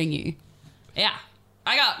 I'm hearing you. Yeah.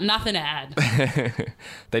 I got nothing to add.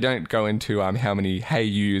 They don't go into how many hey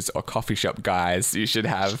yous or coffee shop guys you should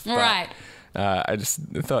have. But, Right. I just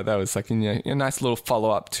thought that was like a nice little follow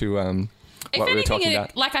up to what If we were anything, talking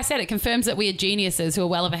about. like I said, it confirms that we are geniuses who are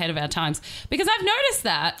well ahead of our times. Because I've noticed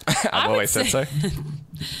that. I've always said so.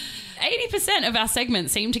 80% of our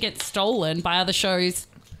segments seem to get stolen by other shows,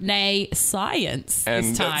 nay, science And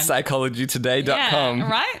this time. psychologytoday.com. Yeah,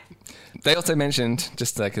 right? They also mentioned,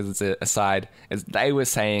 just like as an aside, is they were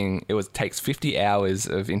saying takes 50 hours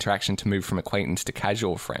of interaction to move from acquaintance to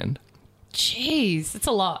casual friend, Jeez, it's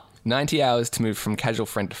a lot. 90 hours to move from casual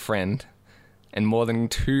friend to friend, and more than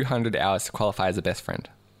 200 hours to qualify as a best friend.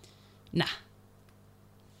 Nah.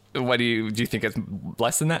 What do you think it's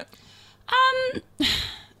less than that?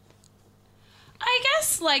 I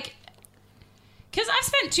guess, like, because I've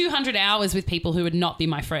spent 200 hours with people who would not be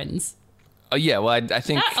my friends. Oh yeah, well I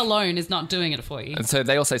think. That alone is not doing it for you. And so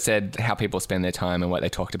they also said how people spend their time and what they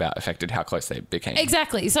talked about affected how close they became.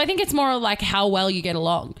 Exactly. So I think it's more like how well you get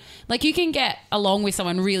along. Like, you can get along with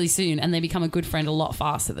someone really soon and they become a good friend a lot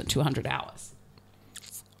faster than 200 hours.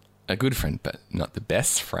 A good friend, but not the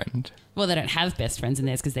best friend. Well, they don't have best friends in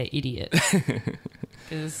theirs because they're idiots.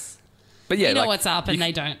 Because But yeah, you know like, what's up and you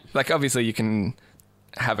they don't. Like, obviously, you can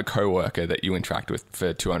have a coworker that you interact with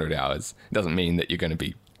for 200 hours. It doesn't mean that you're going to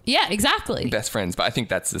be Yeah, exactly. best friends, but I think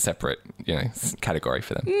that's a separate, category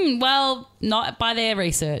for them. Well, not by their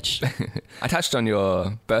research. I touched on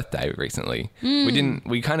your birthday recently.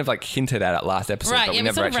 We kind of like hinted at it last episode, Right, but we yeah, we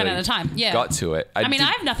never sort of ran actually out of time. Yeah. got to it. I mean, did-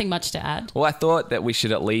 I have nothing much to add. Well, I thought that we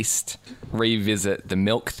should at least revisit the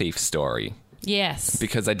milk thief story. Yes.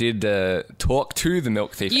 Because I did talk to the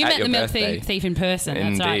milk thief You at met your the milk birthday. thief in person.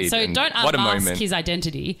 That's right. Indeed, So and don't what a unmask moment. his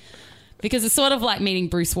identity, because it's sort of like meeting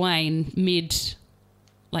Bruce Wayne mid,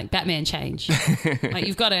 like, Batman change. Like,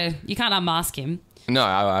 you can't unmask him. No,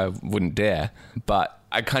 I wouldn't dare. But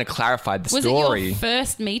I kind of clarified the Was story. it your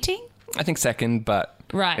first meeting? I think second, but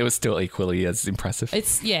Right. it was still equally as impressive.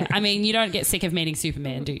 I mean, you don't get sick of meeting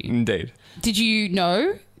Superman, do you? Indeed. Did you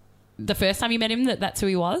know the first time you met him that that's who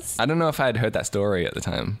he was? I don't know if I had heard that story at the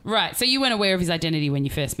time. Right. So you weren't aware of his identity when you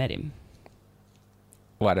first met him.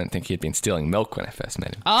 Well, I don't think he'd been stealing milk when I first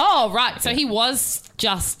met him. Oh, right. So he was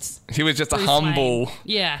just He was just Bruce a humble Wayne.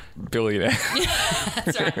 Yeah, billionaire.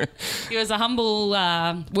 that's right. He was a humble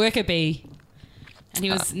worker bee, and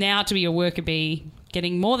he was now to be a worker bee,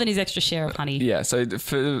 getting more than his extra share of honey. Yeah, so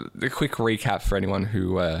for the quick recap for anyone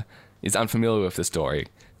who is unfamiliar with the story,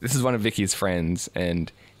 this is one of Vicky's friends,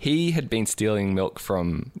 and he had been stealing milk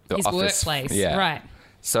from the His office. workplace. Yeah. Right.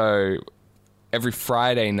 So every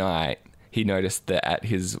Friday night, he noticed that at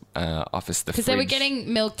his office, the Because they were fridge-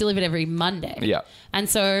 getting milk delivered every Monday. Yeah. And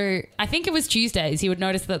so I think it was Tuesdays, he would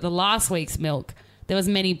notice that the last week's milk, there was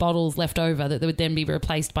many bottles left over that would then be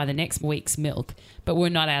replaced by the next week's milk, but were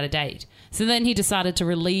not out of date. So then he decided to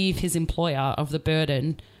relieve his employer of the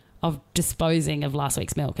burden of disposing of last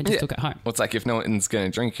week's milk and just took it home. Well, it's like if no one's going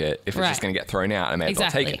to drink it, if it's Right. just going to get thrown out, I may as well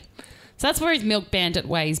Exactly. take it. So that's where his milk bandit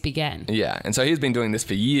ways began. Yeah, and so he's been doing this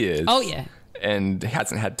for years. Oh, yeah. And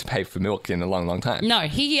hasn't had to pay for milk in a long, long time. No,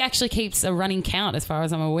 he actually keeps a running count, as far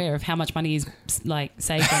as I'm aware, of how much money he's like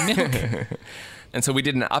saved on milk. And so we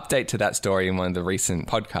did an update to that story in one of the recent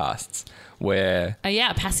podcasts where...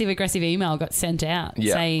 A passive-aggressive email got sent out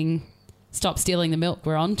Yeah. saying, stop stealing the milk,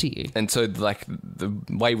 we're on to you. And so, like, the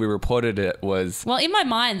way we reported it was... Well, in my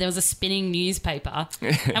mind, there was a spinning newspaper,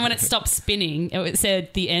 and when it stopped spinning, it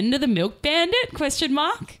said, the end of the milk bandit, question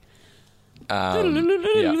mark? Yeah.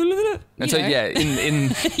 And so, You know. yeah, in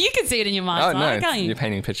You can see it in your mind's oh, no, eye, can't you? you're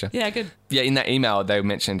painting a picture. Yeah, good. Yeah, in that email, they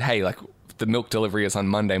mentioned, hey, like, the milk delivery is on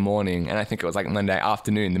Monday morning, and I think it was, like, Monday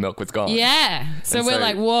afternoon, the milk was gone. Yeah. So And we're so-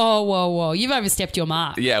 like, whoa, whoa, whoa. You've overstepped your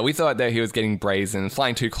mark. Yeah, we thought that he was getting brazen,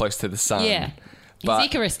 flying too close to the sun. Yeah. But- He's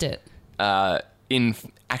Icarused it. In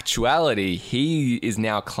actuality, he is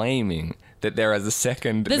now claiming that there is a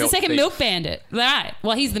second There's milk a second thief. milk bandit. Right.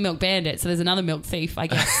 Well, he's the milk bandit, so there's another milk thief, I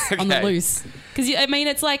guess, on the Okay. loose. Because, I mean,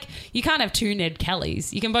 it's like you can't have two Ned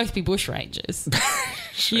Kellys. You can both be bushrangers.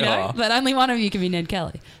 You know? Sure. But only one of you can be Ned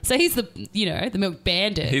Kelly. So he's the milk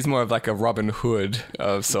bandit. He's more of like a Robin Hood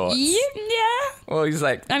of sorts. Yeah. Well, he's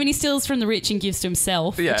like, I mean, he steals from the rich and gives to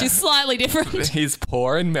himself, Yeah. which is slightly different. he's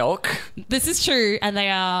poor in milk. This is true, and they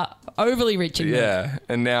are overly rich in milk. Yeah,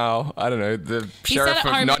 and now, I don't know, the He sheriff sat at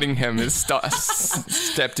of home- Nottingham has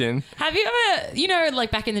stepped in. Have you ever,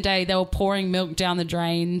 like back in the day, they were pouring milk down the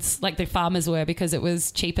drains, like the farmers were, because it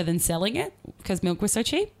was cheaper than selling it, because milk was so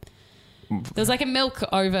cheap? There was like a milk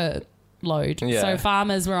overload. Yeah. So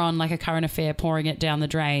farmers were on like a current affair pouring it down the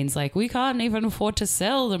drains. Like, we can't even afford to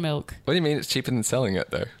sell the milk. What do you mean it's cheaper than selling it,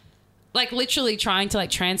 though? Like literally trying to like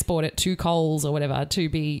transport it to Coles or whatever to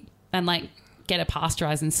be, and like get it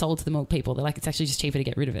pasteurized and sold to the milk people. They're like, it's actually just cheaper to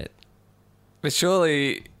get rid of it. But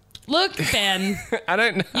surely... Look, Ben, I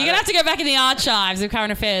don't know. you're going to have to go back in the archives of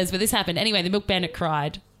current affairs, but this happened. Anyway, the milk bandit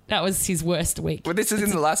cried. That was his worst week. Well, this is in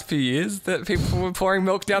the last few years that people were pouring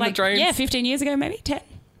milk down the Like, drains? yeah, 15 years ago, maybe 10.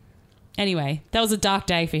 Anyway, that was a dark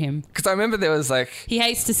day for him. Because I remember there was like... He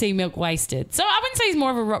hates to see milk wasted. So I wouldn't say he's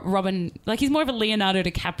more of a Robin, like he's more of a Leonardo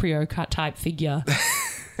DiCaprio type figure.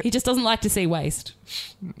 He just doesn't like to see waste.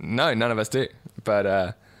 No, none of us do.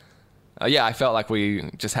 But yeah, I felt like we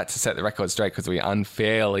just had to set the record straight because we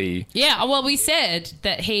unfairly... Yeah, well, we said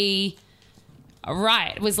that he,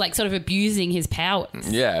 was like sort of abusing his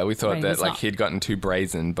powers. Yeah, we thought I mean, that it's like not- he'd gotten too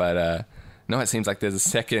brazen, but no, it seems like there's a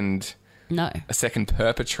second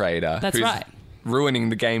perpetrator That's who's right. ruining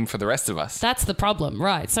the game for the rest of us. That's the problem,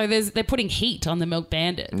 right? So they're putting heat on the Milk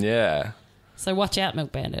Bandit. Yeah. So watch out,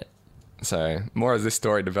 Milk Bandit. So more as this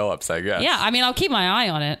story develops, I guess. Yeah, I mean, I'll keep my eye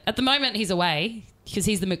on it. At the moment, he's away because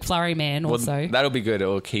he's the McFlurry man Well, also. that'll be good. It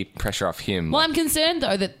will keep pressure off him. Well, I'm concerned,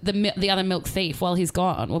 though, that the other milk thief, while he's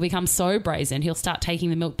gone, will become so brazen he'll start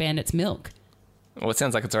taking the Milk Bandit's milk. Well, it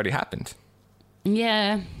sounds like it's already happened.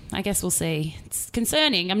 Yeah, I guess we'll see. It's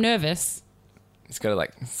concerning. I'm nervous. He's got to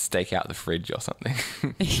like stake out the fridge or something.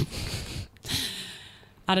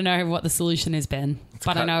 I don't know what the solution is, Ben,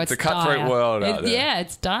 but I know it's a cutthroat dire. world out there. Yeah,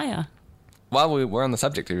 it's dire. While we were on the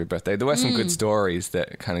subject of your birthday, there were some good stories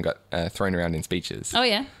that kind of got thrown around in speeches. Oh,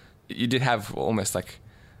 yeah. You did have almost like,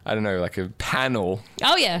 I don't know, like a panel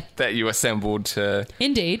Oh, yeah. that you assembled to...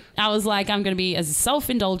 Indeed. I was like, I'm going to be as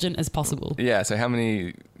self-indulgent as possible. Yeah, so how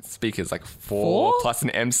many speakers? Like Four? plus an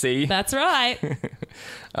MC, That's right.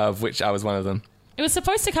 of which I was one of them. It was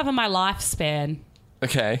supposed to cover my lifespan.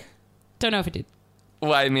 Okay. Don't know if it did.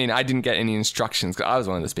 Well, I mean, I didn't get any instructions because I was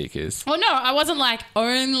one of the speakers. Well, no, I wasn't like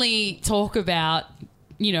only talk about,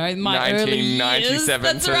 my early years. 1997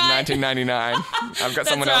 That's to right. 1999. I've got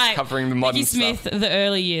someone That's else covering the modern Vicki Smith, stuff. the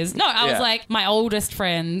early years. No, I was Yeah. like my oldest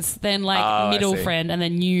friends, then like Oh, I middle see. friend, and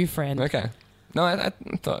then new friend. Okay. No, I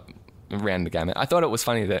thought ran the gamut. I thought it was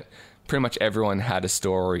funny that pretty much everyone had a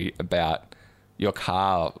story about your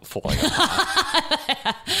car falling apart.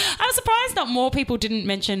 I was surprised not more people didn't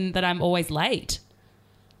mention that I'm always late.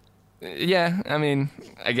 Yeah, I mean,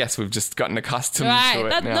 I guess we've just gotten accustomed Right. to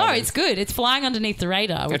it now. No, it's good. It's flying underneath the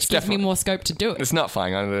radar, which It's gives me definitely- more scope to do it. It's not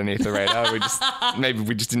flying underneath the radar. Maybe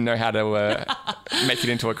we just didn't know how to make it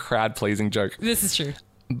into a crowd-pleasing joke. This is true.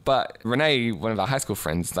 But Renee, one of our high school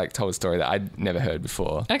friends, like told a story that I'd never heard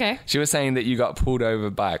before. Okay. She was saying that you got pulled over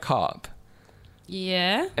by a cop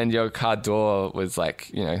Yeah. and your car door was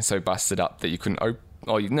like, so busted up that you couldn't open.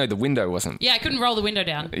 Oh, the window wasn't. Yeah, I couldn't roll the window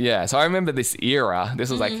down. Yeah, so I remember this era. This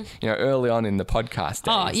was like, early on in the podcast days.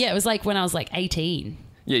 Oh, yeah, it was like when I was like 18.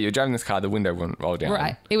 Yeah, you're driving this car, the window wouldn't roll down.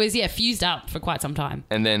 Right. It was, fused up for quite some time.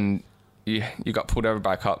 And then you got pulled over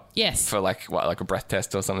by a cop. Yes. For like a breath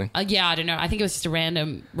test or something. Yeah, I don't know. I think it was just a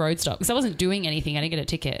random road stop because I wasn't doing anything. I didn't get a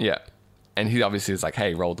ticket. Yeah. And he obviously was like,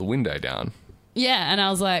 hey, roll the window down. Yeah, and I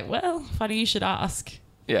was like, well, funny you should ask.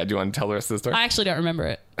 Yeah, do you want to tell the rest of the story? I actually don't remember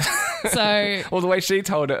it. So, Well, the way she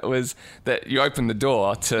told it was that you opened the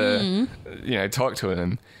door to, talk to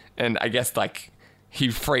him. And I guess, like, he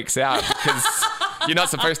freaks out because you're not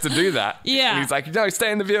supposed to do that. Yeah. And he's like, no,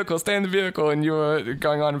 stay in the vehicle. And you were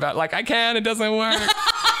going on about, like, I can, it doesn't work.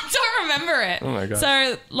 I don't remember it. Oh, my God.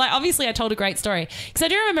 So, like, obviously I told a great story. Because I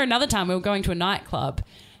do remember another time we were going to a nightclub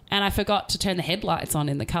and I forgot to turn the headlights on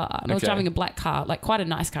in the car. And I was Okay. driving a black car, like quite a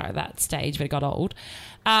nice car at that stage, but it got old.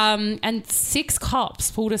 And 6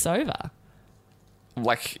 cops pulled us over.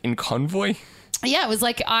 Like, in convoy? Yeah, it was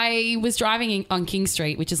like I was driving on King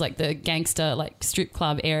Street, which is like the gangster, like strip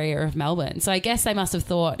club area of Melbourne. So I guess they must have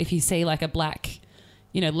thought if you see like a black,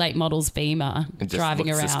 late models Beamer It just driving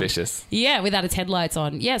looks around. suspicious. Yeah, without its headlights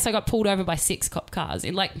on. Yeah, so I got pulled over by 6 cop cars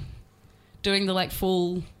in like doing the like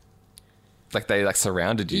full. Like, they, like,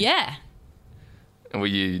 surrounded you. Yeah. And were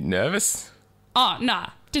you nervous? Oh, nah.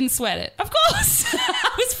 Didn't sweat it. Of course.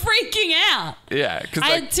 I was freaking out. Yeah, because, I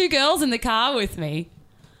had 2 girls in the car with me.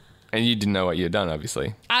 And you didn't know what you'd done,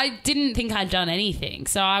 obviously. I didn't think I'd done anything.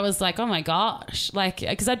 So I was like, oh my gosh. Like,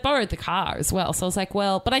 because I'd borrowed the car as well. So I was like,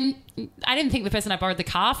 well, but I didn't think the person I borrowed the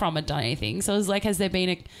car from had done anything. So I was like, has there been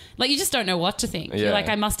a... Like, you just don't know what to think. Yeah. You're like,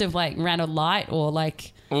 I must have, like, ran a light or,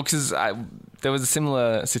 like... Well, because there was a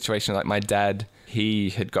similar situation. Like, my dad,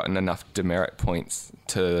 he had gotten enough demerit points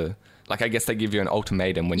to... Like, I guess they give you an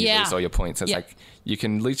ultimatum when you lose all your points. It's like, you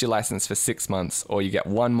can lose your license for 6 months, or you get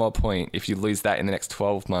one more point. If you lose that in the next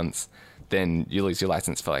 12 months, then you lose your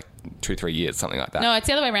license for like 2-3 years, something like that. No, it's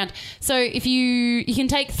the other way around. So if you can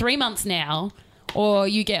take 3 months now, or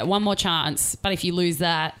you get one more chance, but if you lose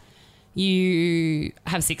that, you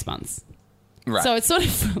have 6 months. Right. So it's sort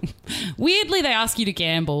of... Weirdly, they ask you to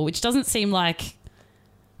gamble, which doesn't seem like...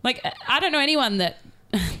 Like, I don't know anyone that...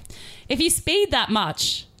 If you speed that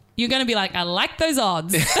much... You're going to be like, I like those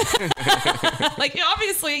odds. Like,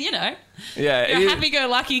 obviously, you know, you're a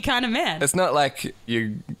happy-go-lucky kind of man. It's not like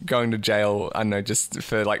you're going to jail, I don't know, just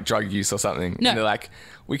for, like, drug use or something. No. And they're like,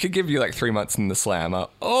 we could give you, like, 3 months in the slammer.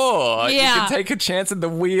 Or you could take a chance at the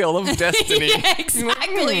wheel of destiny. Yeah,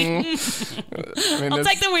 exactly. I'll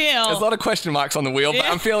take the wheel. There's a lot of question marks on the wheel, but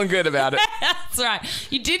I'm feeling good about it. That's right.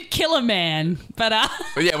 You did kill a man, but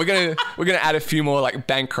yeah, we're gonna add a few more like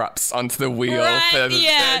bankrupts onto the wheel,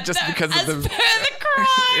 just because of the crime.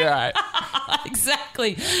 Yeah, right.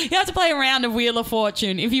 Exactly. You have to play a round of Wheel of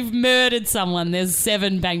Fortune. If you've murdered someone, there's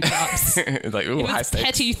 7 bankrupts. It's like, ooh, if high it's stakes.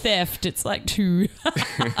 petty theft, it's like 2.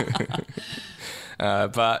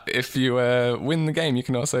 But if you win the game, you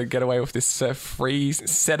can also get away with this free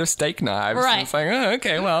set of steak knives. Right. And it's like, oh,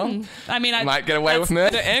 okay, well, I mean, I might get away with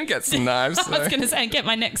murder and get some knives. I was going to say, get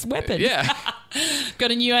my next weapon. Yeah.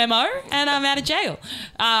 Got a new MO and I'm out of jail.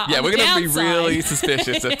 Yeah, we're going to be really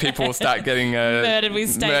suspicious if people start getting murdered with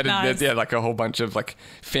steak knives. Yeah, like a whole bunch of like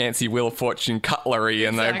fancy Wheel of Fortune cutlery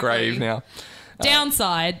in their grave now.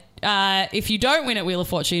 Downside, if you don't win at Wheel of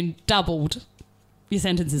Fortune, doubled. Your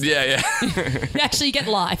sentence is... Yeah. You actually get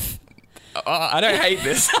life. Oh, I don't hate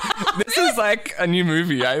this. This is like a new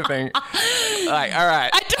movie, I think. Like, all right,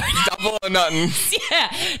 I don't double or nothing.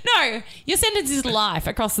 Yeah. No, your sentence is life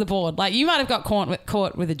across the board. Like, you might have got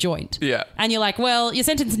caught with a joint. Yeah. And you're like, well, your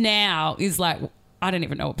sentence now is like... I don't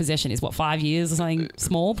even know what possession is. What, 5 years or something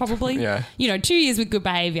small, probably? Yeah. You know, 2 years with good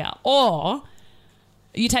behaviour. Or...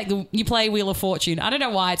 You play Wheel of Fortune. I don't know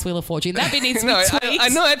why it's Wheel of Fortune. That bit needs to be tweaked. I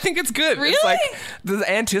know. I think it's good. Really? It's like the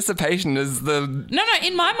anticipation is the... No.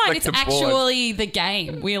 In my mind, like it's the actually the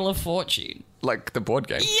game, Wheel of Fortune. Like the board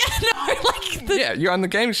game. Yeah, no, like the... Yeah, you're on the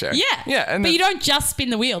game show. Yeah. But you don't just spin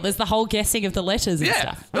the wheel. There's the whole guessing of the letters and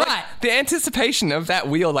stuff. Like, right. The anticipation of that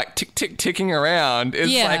wheel, like, tick, tick, ticking around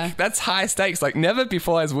is like, that's high stakes. Like, never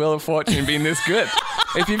before has Wheel of Fortune been this good.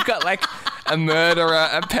 If you've got, like... a murderer,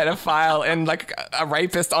 a pedophile, and like a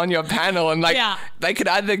rapist on your panel, and like they could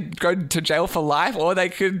either go to jail for life or they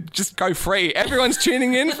could just go free. Everyone's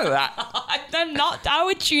tuning in for that. I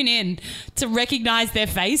would tune in to recognize their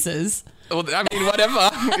faces. Well, I mean, whatever.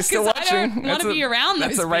 You're still watching. I don't want to be around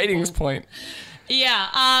those That's a ratings point. Yeah.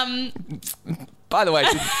 By the way,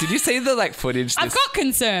 did you see the like footage? I've got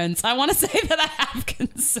concerns. I want to say that I have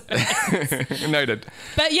concerns. Noted.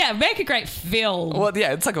 But yeah, make a great film. Well,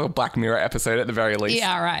 yeah, it's like a Black Mirror episode at the very least.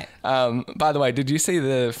 Yeah, right. By the way, did you see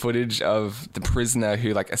the footage of the prisoner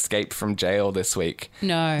who like escaped from jail this week?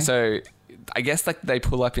 No. So I guess like they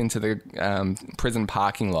pull up into the prison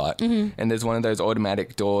parking lot, and there's one of those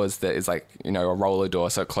automatic doors that is like, you know, a roller door,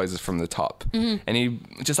 so it closes from the top. And he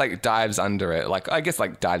just like dives under it. Like, I guess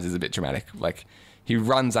like dives is a bit dramatic. Like he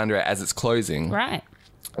runs under it as it's closing. Right.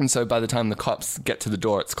 And so by the time the cops get to the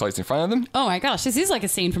door, it's closed in front of them. Oh my gosh, this is like a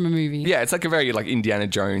scene from a movie. Yeah, it's like a very like Indiana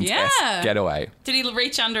Jones-esque getaway. Did he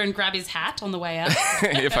reach under and grab his hat on the way out?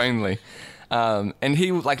 If only. And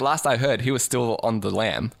he, like last I heard, he was still on the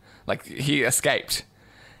lam. Like, he escaped.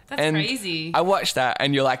 That's crazy. I watched that,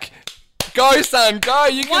 and you're like, go, son, go,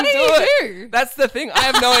 you can do it. What did he do? That's the thing. I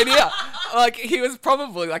have no idea. Like, he was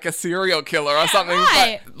probably like a serial killer or something.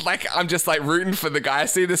 Right. But, like, I'm just like rooting for the guy. I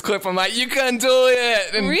see this clip, I'm like, you can do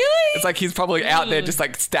it. And really? it's like he's probably out there just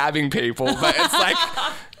like stabbing people, but it's like...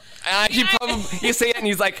 you see it and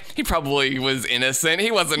he's like, he probably was innocent.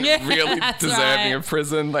 He wasn't really deserving of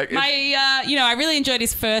prison. Like, I really enjoyed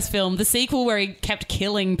his first film. The sequel where he kept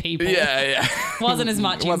killing people. Yeah. Wasn't as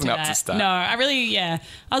much. It wasn't into up that. to start. No,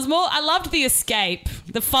 I loved the escape.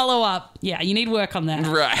 The follow up. Yeah, you need work on that.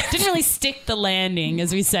 Right. Didn't really stick the landing,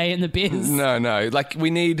 as we say in the biz. No. Like,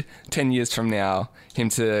 we need 10 years from now him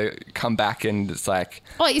to come back and it's like...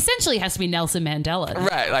 Well, it essentially has to be Nelson Mandela.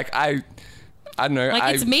 Right. Like, I don't know.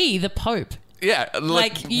 Like, it's me, the Pope. Yeah.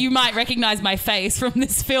 Like, you might recognize my face from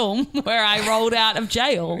this film where I rolled out of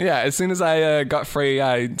jail. Yeah, as soon as I got free,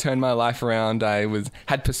 I turned my life around. I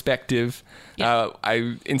had perspective. Yeah.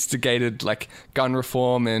 I instigated like gun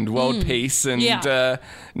reform and world peace, and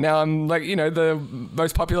now I'm like, you know, the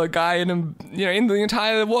most popular guy in the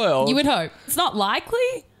entire world. You would hope. It's not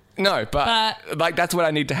likely. No, but like that's what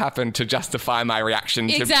I need to happen to justify my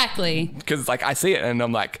reaction. Exactly. Because like I see it and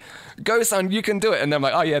I'm like, go son, you can do it. And I'm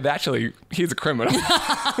like, oh yeah, actually, he's a criminal.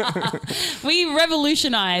 We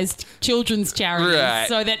revolutionized children's charities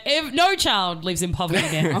so that no child lives in poverty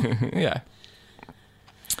now. Yeah.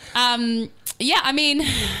 Yeah, I mean,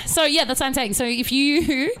 so yeah, that's what I'm saying. So if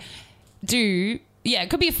you do, it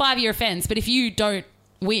could be a 5-year offense, but if you don't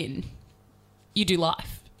win, you do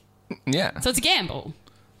life. Yeah. So it's a gamble.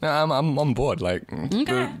 No, I'm on board. Like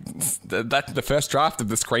the first draft of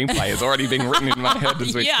the screenplay has already been written in my head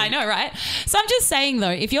as we Yeah, speak. I know, right? So I'm just saying though,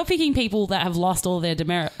 if you're picking people that have lost all their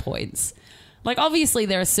demerit points, like obviously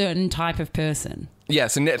they're a certain type of person. Yeah.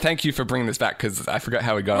 So thank you for bringing this back because I forgot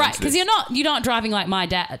how we got Right, onto because this. you're not driving like my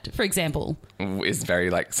dad, for example. Is very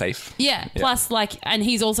like safe. Yeah. Plus, like, and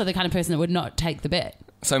he's also the kind of person that would not take the bet.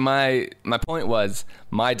 So my point was,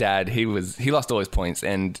 my dad, he lost all his points,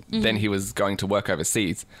 and then he was going to work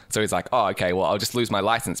overseas. So he's like, oh, okay, well, I'll just lose my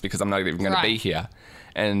license because I'm not even going to be here.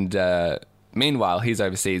 And meanwhile, he's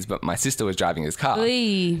overseas, but my sister was driving his car.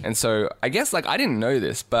 Oy. And so I guess, like, I didn't know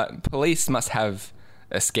this, but police must have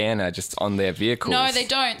a scanner just on their vehicles. No, they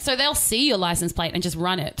don't. So they'll see your license plate and just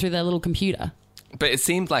run it through their little computer. But it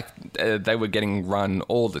seemed like they were getting run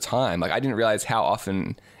all the time. Like, I didn't realize how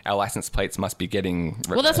often our license plates must be getting...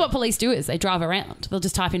 Well, that's what police do is they drive around. They'll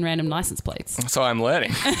just type in random license plates. So I'm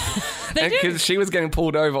learning. They do. Because she was getting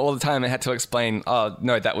pulled over all the time and had to explain, oh,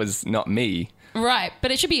 no, that was not me. Right,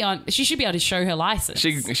 but it should be on... She should be able to show her license.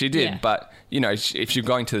 She did, but, you know, if you're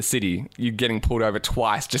going to the city, you're getting pulled over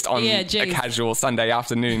twice just on a casual Sunday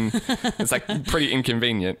afternoon. It's, like, pretty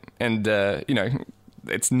inconvenient. And, you know,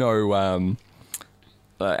 it's no...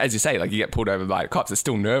 as you say, like, you get pulled over by cops, it's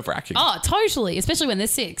still nerve-wracking. Oh, totally, especially when they're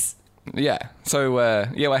 6. Yeah. So,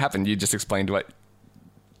 what happened? You just explained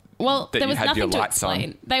Well, that there you was had your nothing to lights on.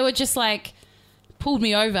 explain. They were just, like... pulled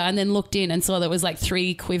me over and then looked in and saw there was like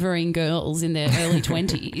 3 quivering girls in their early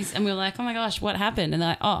 20s, and we were like, oh my gosh, what happened? And they're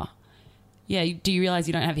like, oh yeah, do you realize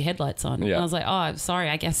you don't have your headlights on? Yeah. And I was like, oh, I'm sorry,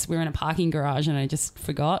 I guess we're in a parking garage and I just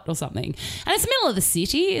forgot or something. And it's the middle of the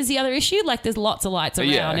city is the other issue. Like, there's lots of lights around.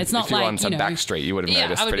 Yeah, it's not if you're like, on some back street, you would have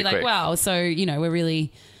noticed I would pretty be like, quick. wow, so we're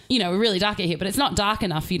really dark out here, but it's not dark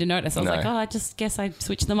enough for you to notice. I was like, oh, I just guess I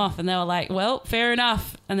switched them off. And they were like, well, fair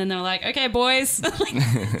enough. And then they were like, okay, boys. Like,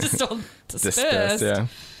 just all dispersed.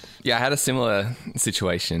 Yeah, I had a similar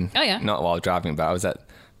situation. Oh, yeah? Not while driving, but I was at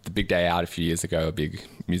the Big Day Out a few years ago, a big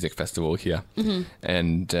music festival here. Mm-hmm.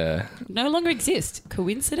 And... no longer exist.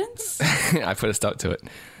 Coincidence? I put a stop to it.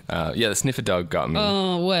 The sniffer dog got me.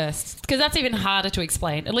 Oh, worst. Because that's even harder to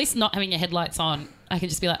explain. At least not having your headlights on, I can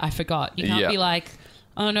just be like, I forgot. You can't be like...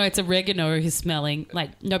 oh no, it's oregano who's smelling.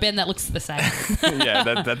 Like, no, Ben, that looks the same.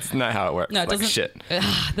 Yeah, that's not how it works. No, it doesn't. Shit.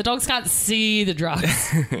 The dogs can't see the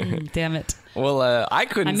drugs. Damn it. Well, I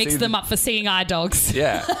couldn't. I mixed them up for seeing eye dogs.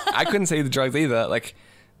 Yeah, I couldn't see the drugs either. Like,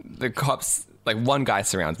 the cops, like, one guy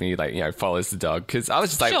surrounds me, like, you know, follows the dog because I was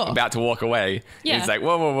just like about to walk away. Yeah. He's like,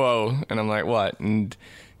 whoa, whoa, whoa, and I'm like, what? And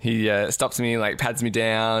he stops me, like, pats me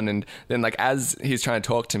down, and then, like, as he's trying to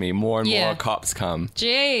talk to me, more and more cops come.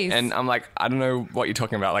 Jeez. And I'm like, I don't know what you're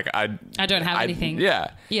talking about. Like, I don't have anything. Yeah.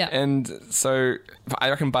 Yeah. And so I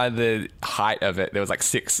reckon by the height of it, there was like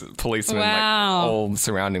 6 policemen like all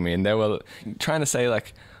surrounding me, and they were trying to say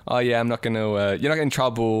like, oh yeah, I'm not going to, you're not getting in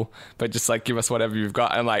trouble, but just like give us whatever you've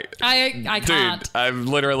got. And like, I can't. Dude, I've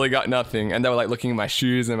literally got nothing. And they were like looking at my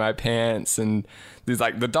shoes and my pants, and he's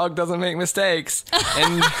like, the dog doesn't make mistakes.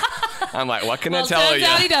 And I'm like, what can I tell you?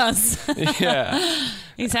 Turns out he does. Yeah.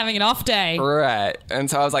 He's having an off day. Right. And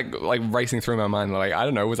so I was like racing through my mind, like, I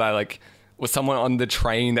don't know, was someone on the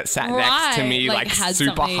train that sat next to me like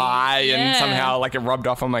super something. high and somehow like it rubbed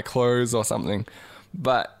off on my clothes or something.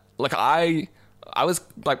 But like I was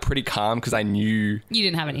like pretty calm because I knew you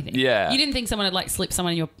didn't have anything. Yeah. You didn't think someone had like slipped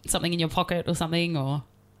something in your pocket or something, or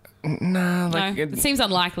no? It seems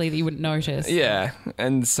unlikely that you wouldn't notice. Yeah.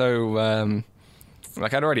 And so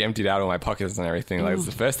like I'd already emptied out all my pockets and everything. Like it was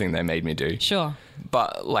the first thing they made me do. Sure.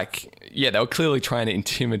 But like, yeah, they were clearly trying to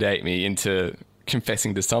intimidate me into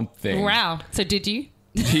confessing to something. Wow. So did you?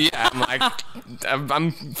 Yeah, I'm like,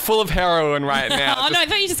 I'm full of heroin right now. Oh, no, I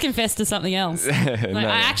thought you just confessed to something else. Like, No.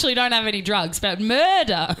 I actually don't have any drugs, but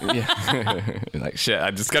murder. Yeah. Like, shit,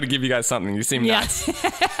 I just got to give you guys something. You seem nice.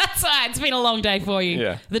 That's right. It's been a long day for you.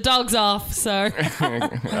 Yeah. The dog's off, so.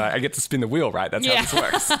 I get to spin the wheel, right? That's how this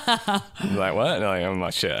works. I'm like, what? And I'm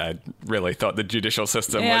like, shit, I really thought the judicial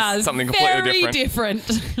system was something completely different.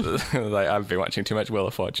 Very different. Like, I've been watching too much Wheel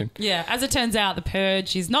of Fortune. Yeah, as it turns out, the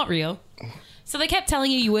purge is not real. So they kept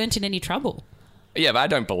telling you weren't in any trouble. Yeah, but I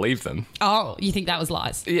don't believe them. Oh, you think that was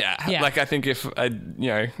lies? Yeah. Like, I think if I,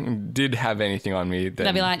 did have anything on me, then...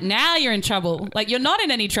 They'd be like, now you're in trouble. Like, you're not in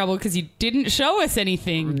any trouble because you didn't show us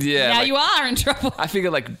anything. Yeah. Now like, you are in trouble. I figure,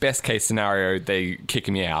 like, best case scenario, they kick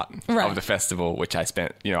me out of the festival, which I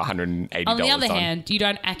spent, $180 on. The other hand, you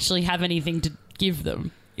don't actually have anything to give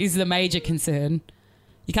them, is the major concern.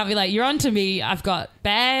 You can't be like, you're onto me. I've got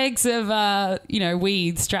bags of,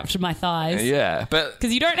 weed strapped to my thighs. Yeah, but...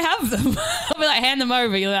 Because you don't have them. I'll be like, hand them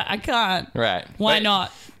over. You're like, I can't. Right. Why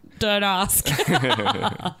not? Don't ask.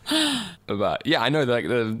 But, yeah, I know that,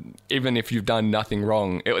 like, even if you've done nothing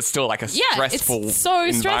wrong, it was still, like, a stressful it's so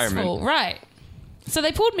environment. stressful. Right. So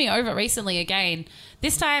they pulled me over recently again.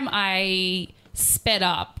 This time I sped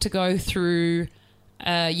up to go through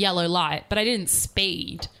a yellow light, but I didn't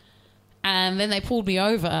speed. And then they pulled me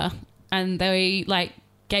over and they like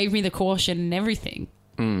gave me the caution and everything.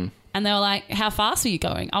 And they were like, how fast were you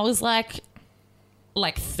going? I was like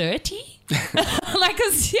 30? Like,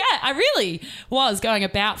 'cause, I really was going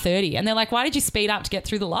about 30. And they're like, why did you speed up to get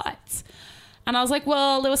through the lights? And I was like,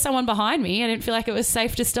 well, there was someone behind me. I didn't feel like it was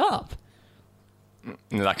safe to stop. And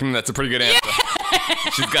they're like, that's a pretty good answer. Yeah.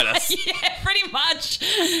 She's got us. Yeah, pretty much.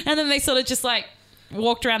 And then they sort of just like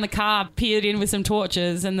walked around the car, peered in with some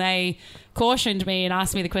torches, and they cautioned me and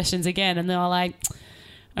asked me the questions again. And they were like,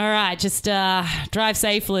 all right, just drive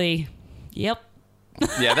safely. Yep.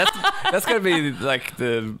 Yeah, that's going to be like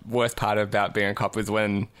the worst part about being a cop is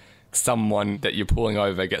when someone that you're pulling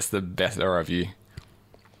over gets the better of you.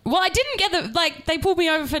 Well, I didn't get they pulled me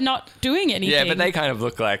over for not doing anything. Yeah, but they kind of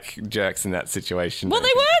look like jerks in that situation. Well, they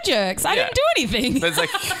were jerks. I didn't do anything. But it's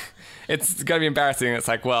like, it's going to be embarrassing. It's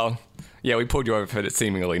like, well, yeah, we pulled you over for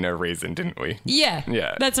seemingly no reason, didn't we? Yeah.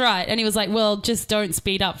 Yeah. That's right. And he was like, well, just don't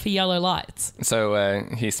speed up for yellow lights. So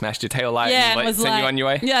he smashed your tail light and and was sent you on your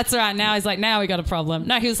way? Yeah, that's right. Now he's like, now we got a problem.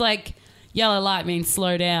 No, he was like, yellow light means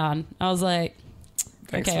slow down. I was like,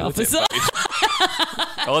 Thanks okay, for the tip,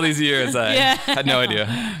 officer. All these years, I had no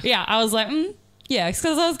idea. Yeah, I was like, yeah, because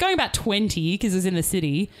I was going about 20 because it was in the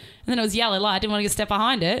city. And then it was yellow light. I didn't want to get a step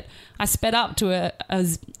behind it. I sped up to a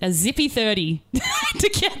zippy 30 to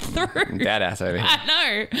get through. Badass over here. I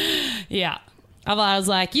know. Yeah. I was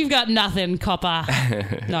like, you've got nothing, copper.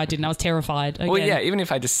 No, I didn't. I was terrified. Again. Well, yeah, even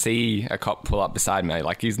if I just see a cop pull up beside me,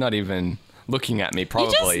 like he's not even looking at me,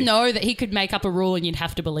 probably. You just know that he could make up a rule and you'd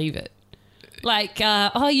have to believe it. Like,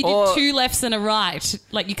 you did 2 lefts and a right.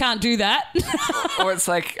 Like, you can't do that. Or it's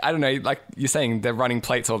like, I don't know, like you're saying they're running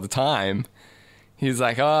plates all the time. He's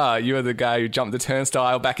like, oh, you were the guy who jumped the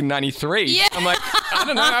turnstile back in 93. Yeah. I'm like, I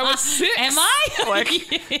don't know, I was 6. Am I?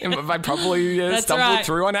 Like, I probably stumbled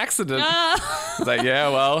through on accident. It's like, yeah,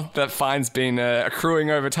 well, that fine's been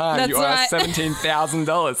accruing over time. That's you owe us right.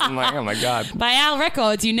 $17,000. I'm like, oh my God. By our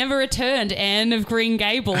records, you never returned Anne of Green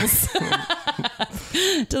Gables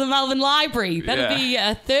to the Melbourne Library. That'd be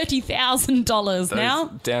 $30,000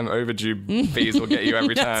 now. Damn overdue fees will get you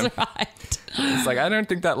every time. That's right. It's like, I don't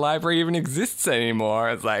think that library even exists anymore.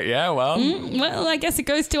 It's like, yeah, well. Well, I guess it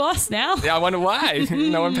goes to us now. Yeah, I wonder why.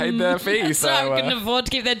 No one paid their fee. That's So right, we couldn't afford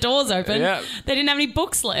to keep their doors open. Yeah. They didn't have any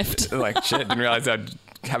books left. like, shit, didn't realize I'd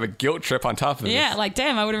have a guilt trip on top of it. Yeah, like,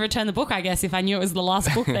 damn, I would have returned the book, I guess, if I knew it was the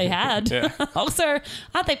last book they had. Yeah. Also,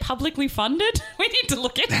 aren't they publicly funded? We need to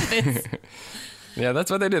look into this. Yeah,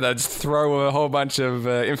 that's what they do. They just throw a whole bunch of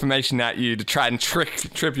information at you to try and trip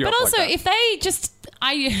you up. But also, like that. if they just...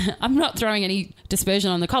 I'm not throwing any dispersion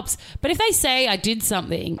on the cops, but if they say I did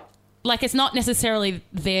something, like, it's not necessarily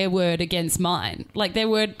their word against mine. Like, their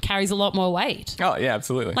word carries a lot more weight. Oh, yeah,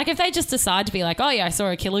 absolutely. Like, if they just decide to be like, oh, yeah, I saw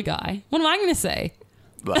a killer guy, what am I going to say?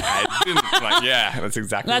 Like, I didn't, like, yeah, that's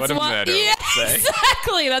exactly what a murderer would say.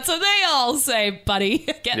 Exactly. That's what they all say, buddy.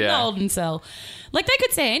 Get in the Holden cell. Like, they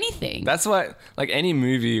could say anything. That's what, like, any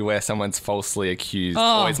movie where someone's falsely accused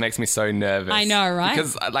always makes me so nervous. I know, right?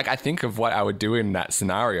 Because, like, I think of what I would do in that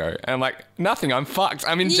scenario, and I'm like, nothing, I'm fucked.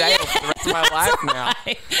 I'm in jail for the rest of my life now.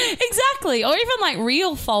 Exactly. Or even, like,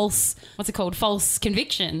 real false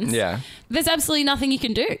convictions. Yeah. There's absolutely nothing you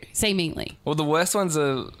can do, seemingly. Well, the worst ones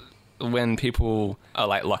are when people are,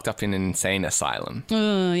 like, locked up in an insane asylum.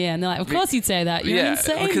 Oh, yeah. And they're like, of course you'd say that. You're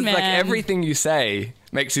insane, because, man. like, everything you say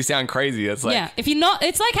makes you sound crazy. It's like, yeah, if you're not,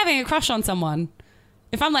 it's like having a crush on someone.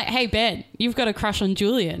 If I'm like, hey, Ben, you've got a crush on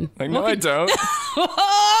Julian. like no, I don't.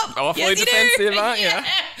 Awfully Yes, you defensive, do. aren't you?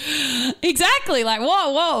 Yeah. Exactly. Like,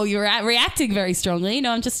 whoa, you're reacting very strongly.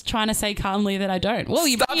 No, I'm just trying to say calmly that I don't. Whoa,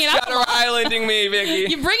 you're Stop bringing it up a Shutter lot. Islanding me,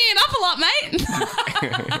 Vicki. You're bringing it up a lot,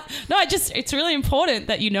 mate. No, it's really important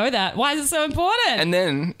that you know that. Why is it so important? And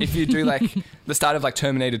then if you do like the start of like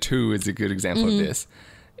Terminator 2 is a good example of this.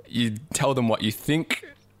 You tell them what you think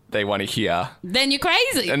they want to hear. Then you're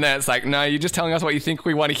crazy. And then it's like, no, you're just telling us what you think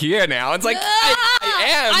we want to hear now. It's like, I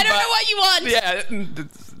am. I don't know what you want. Yeah.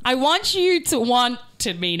 I want you to want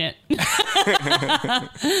to mean it.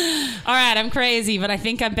 All right, I'm crazy, but I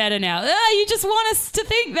think I'm better now. You just want us to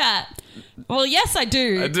think that. Well, yes, I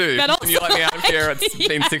do. I do. But also, you let me out of here. It's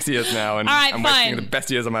been 6 years now, and all right, I'm fine. wasting the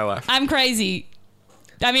best years of my life. I'm crazy.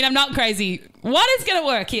 I mean, I'm not crazy. What is going to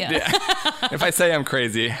work here? Yeah. If I say I'm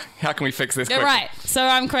crazy, how can we fix this quickly? Right. So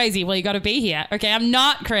I'm crazy. Well, you got to be here. Okay, I'm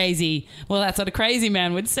not crazy. Well, that's what a crazy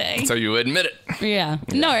man would say. So you admit it. Yeah.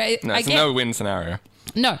 No, I No, it's a get. no-win scenario.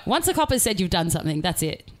 No. Once a cop has said you've done something, that's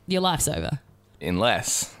it. Your life's over.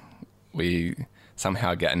 Unless we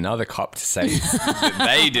somehow get another cop to say that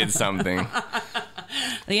they did something.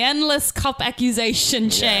 The endless cop accusation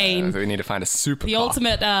chain. Yeah, so we need to find a super The cop.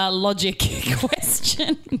 ultimate logic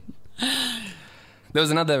question. There was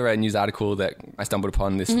another news article that I stumbled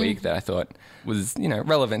upon this week that I thought was,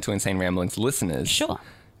 relevant to Insane Ramblings listeners. Sure.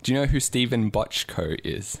 Do you know who Steven Bochco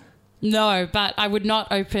is? No, but I would not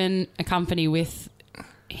open a company with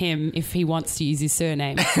him if he wants to use his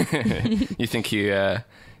surname. You think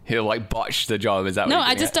he'll like botch the job? Is that No, what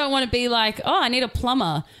I just don't want to be like, I need a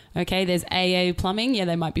plumber. Okay, there's AA Plumbing. Yeah,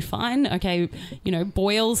 they might be fine. Okay,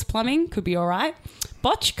 Boyles Plumbing could be all right.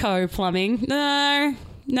 Bochco Plumbing. No,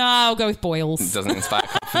 I'll go with Boyles. It doesn't inspire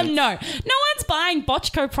confidence. No one's buying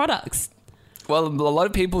Bochco products. Well, a lot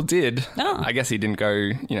of people did. Oh. I guess he didn't go,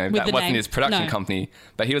 that the wasn't name. his production No. company,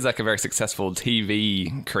 but he was like a very successful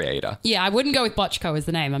TV creator. Yeah, I wouldn't go with Bochco as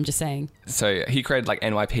the name. I'm just saying. So he created like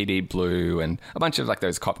NYPD Blue and a bunch of like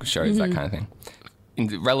those cop shows, that kind of thing.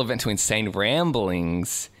 Relevant to Insane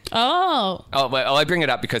Ramblings. Oh. Well, I bring it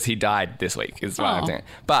up because he died this week, is why I'm Oh. saying it.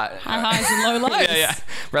 But High highs and low lows. yeah. I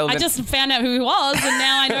Relevant. just found out who he was, and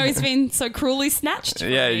now I know he's been so cruelly snatched from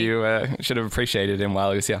Yeah, me. you should have appreciated him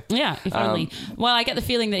while he was here. Yeah, if only. Well, I get the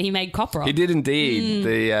feeling that he made cop rock. He did indeed.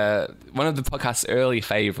 The one of the podcast's early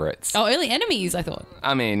favorites. Oh, early enemies, I thought.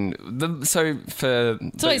 I mean, It's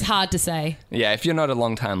always hard to say. Yeah, if you're not a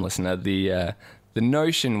long-time listener, the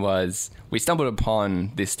notion was we stumbled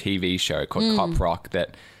upon this TV show called Cop Rock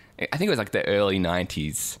that I think it was like the early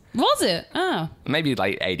 90s, Was it? Oh. maybe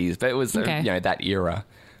late 80s, but it was Okay. that era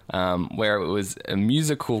where it was a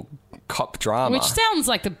musical cop drama. Which sounds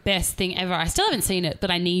like the best thing ever. I still haven't seen it,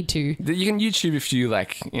 but I need to. You can YouTube a few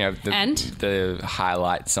And? the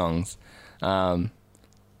highlight songs.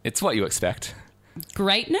 It's what you expect.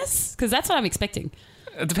 Greatness? Because that's what I'm expecting.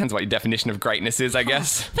 It depends what your definition of greatness is, I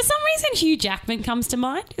guess. For some reason, Hugh Jackman comes to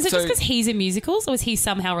mind. Is it So- just because he's in musicals, or is he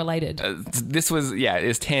somehow related? This was,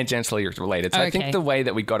 it's tangentially related. So I Okay. think the way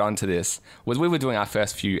that we got onto this was we were doing our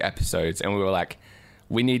first few episodes and we were like,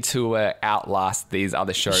 we need to outlast these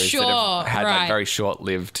other shows Sure, that have had right. like very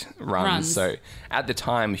short-lived runs. So at the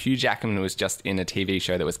time, Hugh Jackman was just in a TV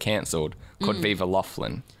show that was cancelled called Viva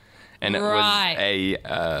Laughlin. And it Right.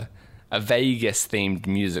 was a Vegas-themed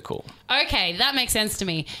musical. Okay, that makes sense to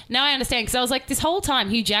me. Now I understand, because I was like, this whole time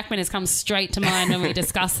Hugh Jackman has come straight to mind when we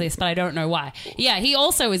discuss this, but I don't know why. Yeah, he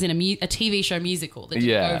also was in a TV show musical that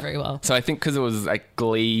didn't go very well. So I think because it was like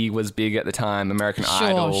Glee was big at the time, American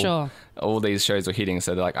Idol, Sure. all these shows were hitting.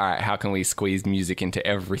 So they're like, all right, how can we squeeze music into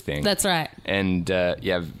everything? That's right. And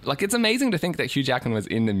it's amazing to think that Hugh Jackman was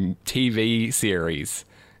in the TV series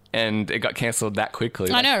and it got cancelled that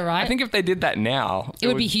quickly. I know, right? I think if they did that now, It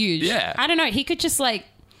would be huge. Yeah. I don't know. He could just like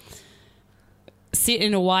sit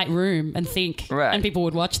in a white room and think, Right. and people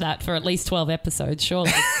would watch that for at least 12 episodes,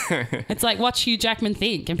 surely. It's like, watch Hugh Jackman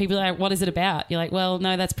think, and people are like, what is it about? You're like, well,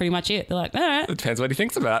 no, that's pretty much it. They're like, all right. It depends what he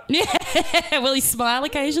thinks about. Will he smile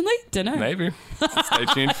occasionally? Don't know. Maybe. Stay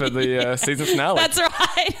tuned for the season finale. That's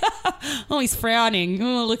right. Oh, he's frowning.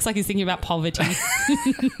 Oh, it looks like he's thinking about poverty.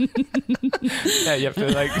 Yeah, you have to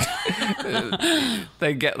like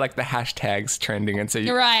they get like the hashtags trending, and so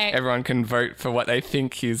Right. everyone can vote for what they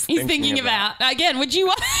think he's thinking about. Again, would you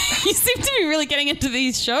you seem to be really getting into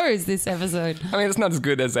these shows this episode. I mean, it's not as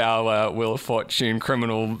good as our Wheel of Fortune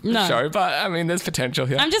criminal No. show, but I mean, there's potential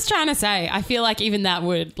here. I'm just trying to say, I feel like even that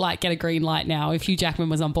would like get a green light now if Hugh Jackman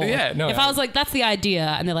was on board. Yeah, no. If I was like, that's the idea,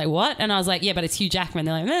 and they're like, what? And I was like, yeah, but it's Hugh Jackman.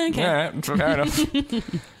 They're like, okay. Yeah, fair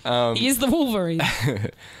enough. He is the Wolverine.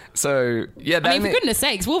 So, yeah. I mean, for goodness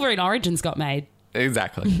sakes, Wolverine Origins got made.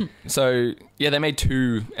 Exactly. So, yeah, they made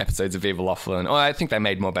 2 episodes of Viva Laughlin. Or I think they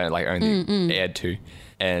made more, but like only aired 2.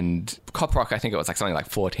 And Cop Rock, I think it was like something like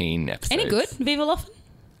 14 episodes. Any good, Viva Laughlin?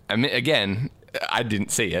 I mean, again, I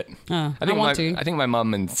didn't see it. Oh, I want to. I think my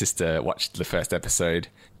mum and sister watched the first episode,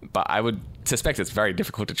 but I would suspect it's very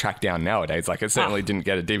difficult to track down nowadays. Like, it certainly didn't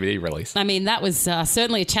get a DVD release. I mean, that was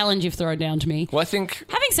certainly a challenge you've thrown down to me. Well, I think...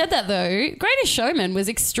 Having said that, though, Greatest Showman was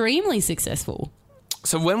extremely successful.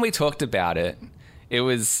 So when we talked about it, it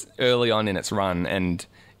was early on in its run, and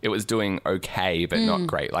it was doing okay, but not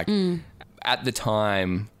great. Like... At the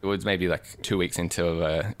time, it was maybe like 2 weeks into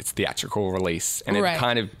its theatrical release, and it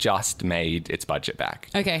kind of just made its budget back.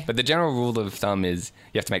 Okay. But the general rule of thumb is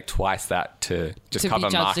you have to make twice that to cover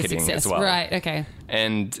be marketing as well. Right, okay.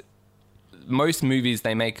 And most movies,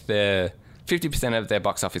 they make their 50% of their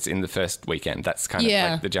box office in the first weekend. That's kind of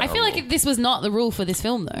like the general I feel rule. like this was not the rule for this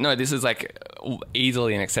film, though. No, this is like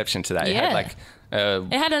easily an exception to that. Yeah. It had like...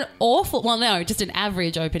 it had an awful... Well, no, just an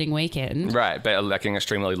average opening weekend. Right, but like an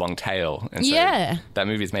extremely long tail. And so that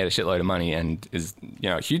movie's made a shitload of money and is,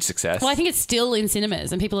 a huge success. Well, I think it's still in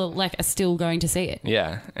cinemas and people are still going to see it.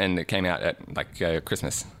 Yeah, and it came out at like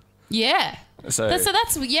Christmas. Yeah. So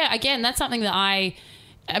that's again, that's something that I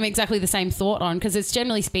am exactly the same thought on, because it's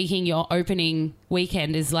generally speaking your opening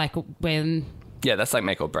weekend is like when... Yeah, that's like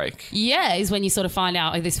make or break. Yeah, is when you sort of find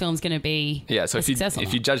out this film's going to be so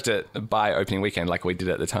if you judged it by opening weekend like we did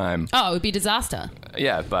at the time... Oh, it would be disaster.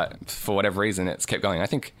 Yeah, but for whatever reason, it's kept going. I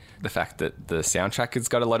think the fact that the soundtrack has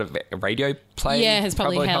got a lot of radio play... Yeah, has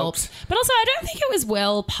probably helped. But also, I don't think it was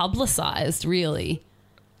well publicised, really.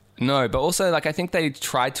 No, but also, like, I think they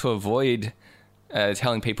tried to avoid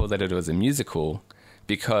telling people that it was a musical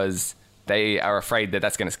because... they are afraid that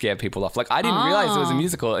that's going to scare people off. Like, I didn't realize it was a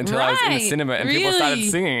musical until I was in the cinema and people started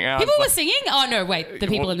singing. People were singing? Oh, no, wait. The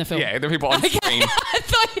people in the film. Yeah, the people on screen. I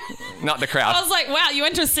thought not the crowd. I was like, wow, you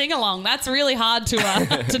went to a sing-along. That's really hard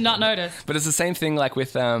to not notice. But it's the same thing like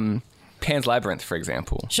with Pan's Labyrinth, for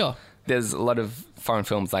example. Sure. There's a lot of foreign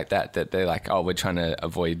films like that they're like, oh, we're trying to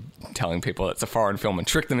avoid telling people it's a foreign film and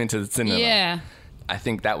trick them into the cinema. Yeah. I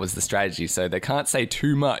think that was the strategy, so they can't say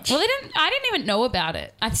too much. Well, I didn't even know about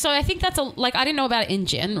it. So I think that's I didn't know about it in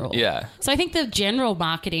general. Yeah. So I think the general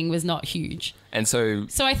marketing was not huge. And so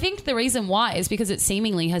I think the reason why is because it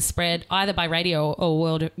seemingly has spread either by radio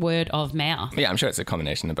or word of mouth. Yeah, I'm sure it's a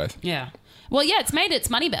combination of both. Yeah. Well, yeah, it's made its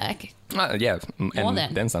money back. Yeah, and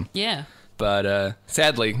then some. Yeah. But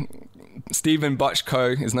sadly, Steven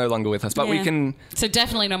Bochco is no longer with us, but we can... So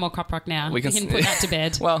definitely no more Cop Rock now. We can put that to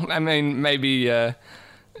bed. Well, I mean, maybe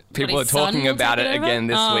people are talking about it again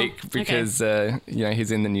this week because,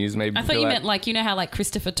 he's in the news. Maybe I thought you meant how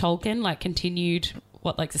Christopher Tolkien continued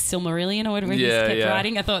the Silmarillion or whatever he kept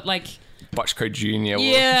writing. I thought Bochco Jr.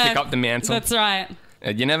 will pick up the mantle. That's right.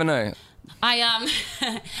 You never know. I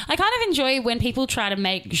kind of enjoy when people try to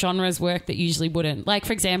make genres work that usually wouldn't. Like,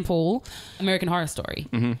 for example, American Horror Story.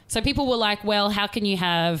 Mm-hmm. So people were like, well, how can you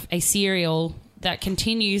have a serial that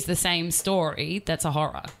continues the same story that's a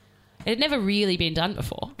horror? It had never really been done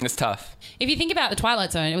before. It's tough. If you think about The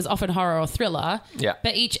Twilight Zone, it was often horror or thriller,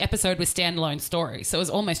 but each episode was standalone stories. So it was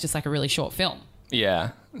almost just like a really short film.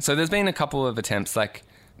 Yeah. So there's been a couple of attempts,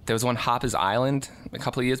 there was one, Harper's Island, a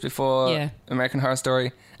couple of years before American Horror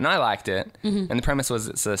Story, and I liked it. Mm-hmm. And the premise was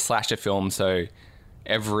it's a slasher film, so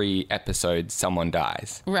every episode someone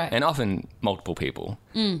dies. Right. And often multiple people.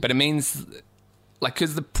 Mm. But it means,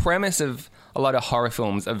 because the premise of a lot of horror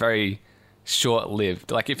films are very short-lived.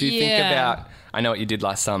 Like, if you think about I Know What You Did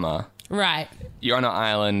Last Summer. Right. You're on an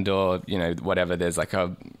island or, whatever, there's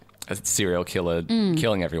a serial killer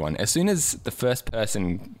killing everyone. As soon as the first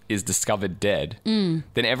person is discovered dead, then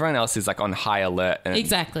everyone else is on high alert. And,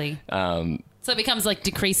 exactly. So it becomes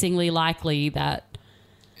decreasingly likely that...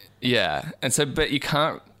 Yeah. And so, but you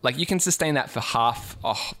can't, you can sustain that for half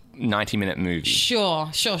a 90-minute movie.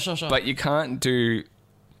 Sure. But you can't do...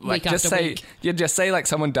 Week just say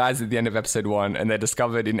someone dies at the end of episode 1 and they're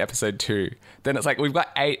discovered in episode 2. Then it's we've got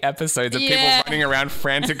 8 episodes of people running around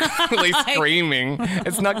frantically screaming.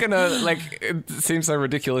 It's not gonna it seems so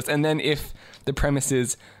ridiculous. And then if the premise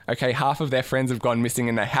is half of their friends have gone missing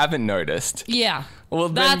and they haven't noticed. Yeah. Well,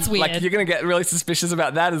 then, that's weird. You're going to get really suspicious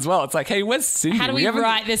about that as well. It's hey, where's Cindy? How do we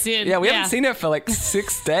write this in? Yeah, we haven't seen her for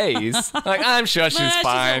 6 days. I'm sure she's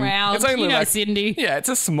fine. She's around. It's only Cindy. Yeah, it's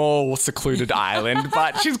a small, secluded island,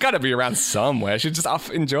 but she's got to be around somewhere. She's just off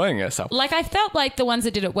enjoying herself. I felt the ones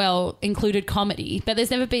that did it well included comedy, but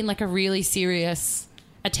there's never been a really serious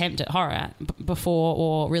attempt at horror before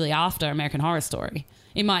or really after American Horror Story,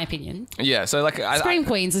 in my opinion. Yeah, so like Scream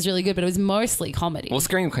Queens was really good, but it was mostly comedy. Well,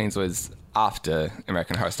 Scream Queens was after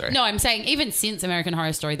American Horror Story. No, I'm saying even since American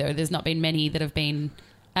Horror Story, though, there's not been many that have been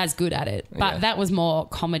as good at it. But that was more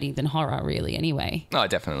comedy than horror, really, anyway. Oh,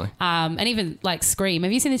 definitely. And even like Scream.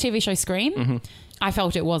 Have you seen the TV show Scream? Mm-hmm. I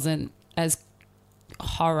felt it wasn't as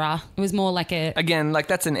horror. It was more like a... Again, like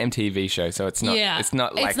that's an MTV show, so it's not... Yeah. It's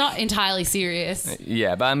not like... It's not entirely serious.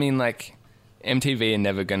 Yeah, but I mean, like, MTV are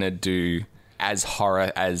never going to do as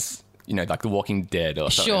horror as... You know, like The Walking Dead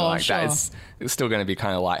or something like that. It's still going to be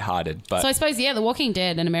kind of lighthearted. But so I suppose, The Walking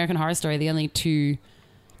Dead and American Horror Story are the only two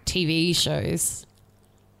TV shows.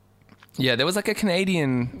 Yeah, there was like a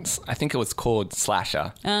Canadian, I think it was called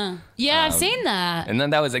Slasher. Yeah, I've seen that. And then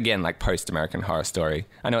that was, again, like post-American Horror Story.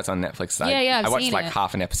 I know it's on Netflix. I've I watched seen like it.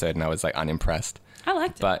 half an episode and I was like unimpressed. I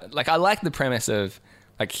liked it. But like I like the premise of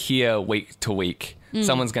like here week to week,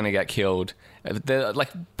 someone's going to get killed.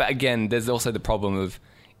 But again, there's also the problem of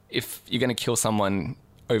if you're going to kill someone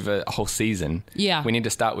over a whole season, we need to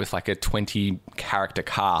start with like a 20 character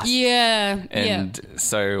cast. Yeah. And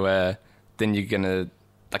so then you're going to,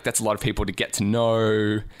 like, that's a lot of people to get to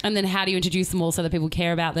know. And then how do you introduce them all so that people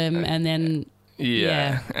care about them? And then...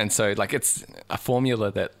 Yeah. And so, like, it's a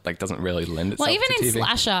formula that, like, doesn't really lend itself to Well, even in TV.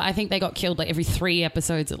 Slasher, I think they got killed, like, every 3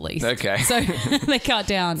 episodes at least. Okay. So they cut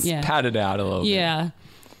down, Padded out a little bit. Yeah.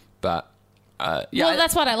 But... Well,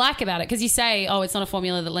 that's what I like about it, because you say, oh, it's not a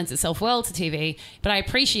formula that lends itself well to TV, but I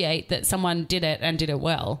appreciate that someone did it and did it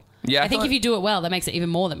well. Yeah, I think if you do it well, that makes it even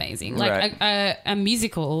more amazing. Like a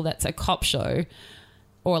musical that's a cop show,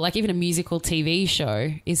 or like even a musical TV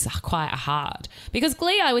show, is quite hard. Because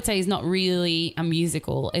Glee, I would say, is not really a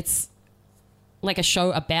musical. It's like a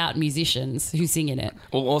show about musicians who sing in it.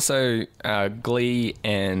 Well, also, Glee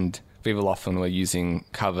and Viva La Fun were using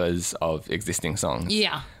covers of existing songs.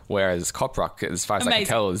 Yeah. Whereas Cop Rock, as far as I Amazing. can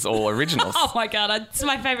tell, is all originals. Oh my God, it's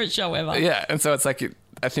my favourite show ever. Yeah, and so it's like,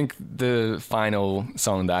 I think the final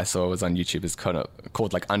song that I saw was on YouTube is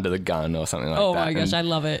called like Under the Gun or something like that. Oh my gosh, and, I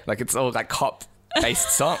love it. Like it's all like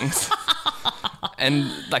cop-based songs.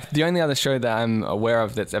 And like the only other show that I'm aware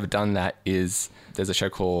of that's ever done that is there's a show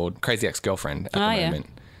called Crazy Ex-Girlfriend at the moment.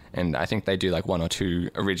 And I think they do like 1 or 2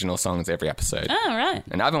 original songs every episode. Oh, right.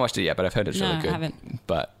 And I haven't watched it yet, but I've heard it's really good. I haven't.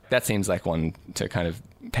 But that seems like one to kind of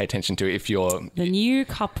pay attention to if you're... The new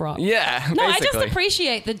Cop Rock. Yeah, No, I basically. just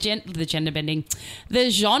appreciate the gender bending, the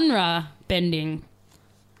genre bending.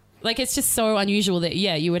 Like, it's just so unusual that,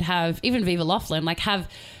 you would have, even Viva Laughlin, like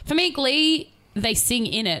for me, Glee, they sing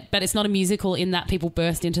in it, but it's not a musical in that people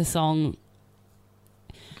burst into song.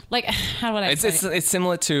 Like, how would I say It's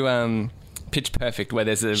similar to... Pitch Perfect, where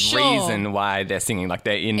there's a reason why they're singing. Like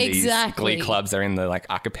they're in these Glee clubs, they're in the like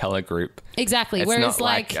a cappella group. Exactly. It's Whereas not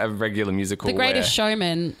like a regular musical. The Greatest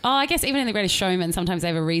Showman. Oh, I guess even in The Greatest Showman, sometimes they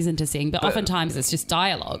have a reason to sing, but oftentimes it's just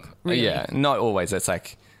dialogue. Really. Yeah, not always. It's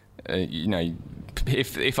like, you know,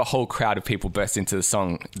 if a whole crowd of people burst into the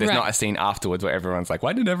song, there's not a scene afterwards where everyone's like,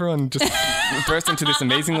 why did everyone just burst into this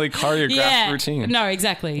amazingly choreographed routine? No,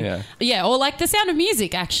 exactly. Yeah. Or like The Sound of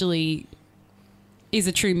Music actually is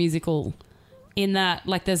a true musical. In that,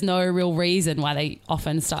 like, there's no real reason why they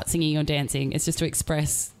often start singing or dancing. It's just to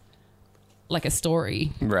express, like, a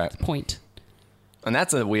story point. And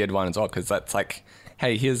that's a weird one as well, because that's like,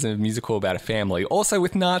 hey, here's a musical about a family, also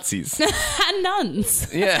with Nazis. And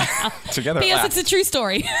nuns. Yeah, together at Because last. it's a true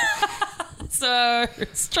story. So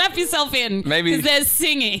strap yourself in, because there's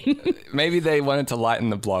singing. Maybe they wanted to lighten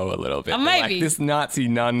the blow a little bit. Maybe. Like, this Nazi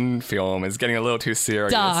nun film is getting a little too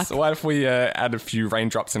serious. Dark. So what if we add a few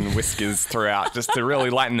raindrops and whiskers throughout just to really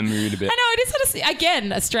lighten the mood a bit? I know, it is sort of,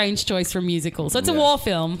 again, a strange choice for a musical. So it's a war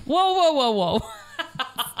film. Whoa.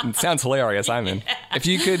 It sounds hilarious, I'm in. If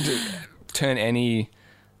you could turn any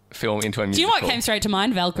film into a musical. Do you know what came straight to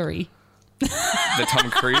mind? Valkyrie. The Tom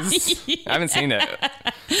Cruise? I haven't seen it.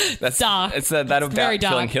 That's dark. It's that about very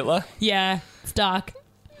dark. killing Hitler? Yeah, it's dark.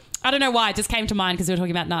 I don't know why. It just came to mind because we were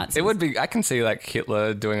talking about Nazis. It would be... I can see like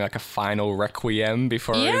Hitler doing like a final requiem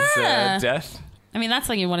before his death. I mean, that's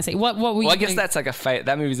something you want to see. What were you Well, I guess that's like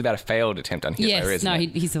that movie's about a failed attempt on Hitler, isn't it?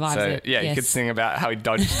 He survives it. Yeah, you could sing about how he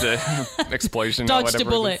dodged the explosion or Dodged whatever.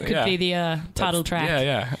 a bullet could be the title track.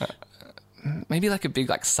 Yeah. Maybe like a big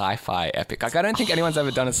like sci-fi epic. Like I don't think anyone's ever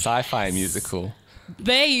done a sci-fi musical.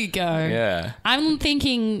 There you go. Yeah. I'm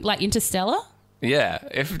thinking like Interstellar. Yeah,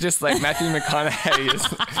 if just like Matthew McConaughey is,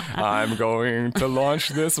 I'm going to launch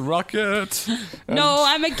this rocket. No,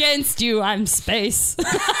 I'm against you. I'm space.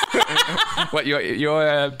 What,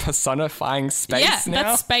 you're personifying space now? Yeah,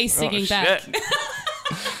 that's space singing back.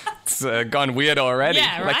 It's gone weird already.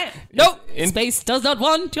 Yeah, Like, right? Nope. Space does not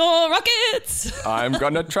want your rockets. I'm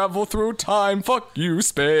gonna travel through time. Fuck you,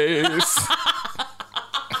 space. That's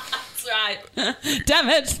right. Damn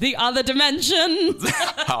it, the other dimension.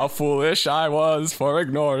 How foolish I was for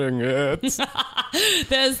ignoring it.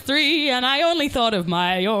 There's 3 and I only thought of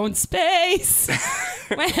my own space.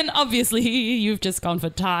 When obviously you've just gone for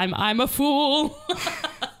time. I'm a fool.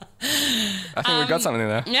 I think we got something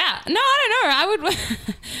there. Yeah. No, I don't know. I would...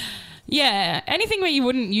 Yeah. Anything where you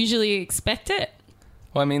wouldn't usually expect it.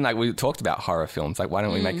 Well, I mean, like, we talked about horror films. Like, why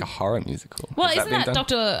don't we make a horror musical? Well, Has isn't that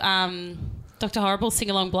Dr. Horrible's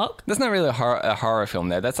sing-along blog? That's not really a horror film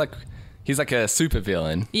there. That's like... He's like a super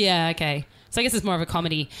villain. Yeah, okay. So I guess it's more of a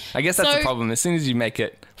comedy. I guess that's the problem. As soon as you make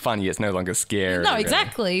it funny, it's no longer scary. No,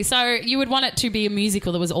 exactly. So you would want it to be a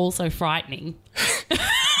musical that was also frightening.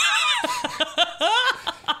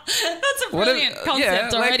 That's a brilliant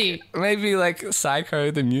concept already. Like, maybe like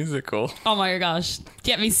Psycho the musical. Oh my gosh.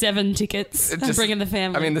 Get me 7 tickets. I'm bringing the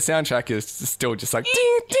family. I mean, the soundtrack is still just like...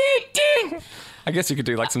 ding, ding, ding. I guess you could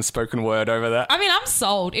do like some spoken word over that. I mean, I'm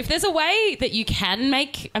sold. If there's a way that you can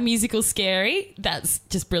make a musical scary, that's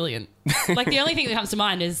just brilliant. Like, the only thing that comes to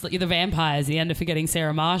mind is like, the vampires, the end of Forgetting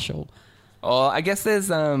Sarah Marshall. Oh, I guess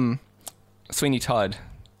there's Sweeney Todd.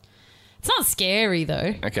 It's not scary,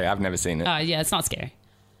 though. Okay, I've never seen it. Oh, yeah, it's not scary.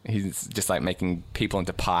 He's just like making people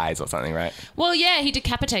into pies or something, right? Well, yeah, he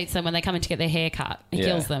decapitates them when they come in to get their hair cut. He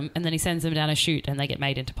kills them, and then he sends them down a chute and they get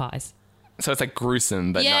made into pies. So it's like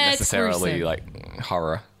gruesome, but not necessarily like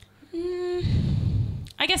horror.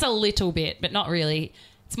 I guess a little bit, but not really.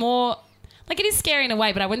 It's more like it is scary in a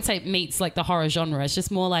way, but I wouldn't say it meets like the horror genre. It's just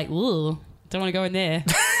more like, ooh, don't want to go in there.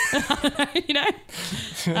 You know?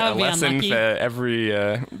 That would be lesson unlucky. for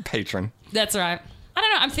every patron. That's right. I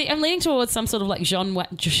don't know. I'm leaning towards some sort of like John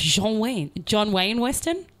Wayne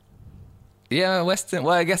Western. Yeah, Western.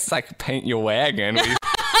 Well, I guess it's like Paint Your Wagon.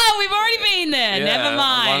 We've already been there. Yeah, Never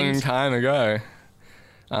mind. A long time ago.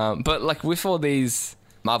 But like with all these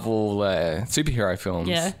Marvel superhero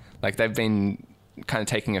films, like they've been kind of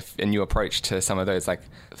taking a new approach to some of those. Like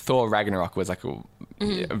Thor Ragnarok was like a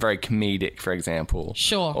very comedic, for example.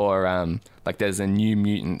 Sure. Or like there's a New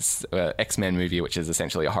Mutants X-Men movie, which is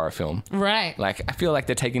essentially a horror film. Right. Like I feel like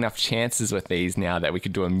they're taking enough chances with these now that we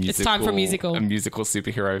could do a musical. It's time for a musical. A musical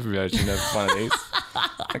superhero version of one of these.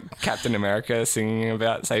 Like Captain America singing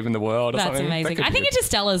about saving the world or That's something. amazing. I think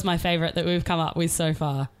Interstellar is my favourite that we've come up with so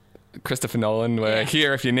far. Christopher Nolan, we're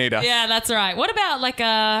here if you need us. Yeah, that's right. What about like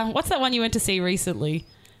what's that one you went to see recently?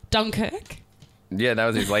 Dunkirk? Yeah, that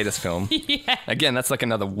was his latest film. Yeah. Again, that's like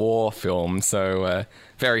another war film, so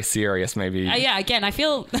very serious maybe. Yeah, again, I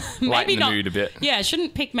feel maybe lighten the not, mood a bit. Yeah,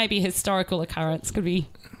 shouldn't pick maybe historical occurrence. Could be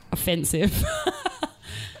offensive.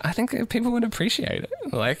 I think people would appreciate it.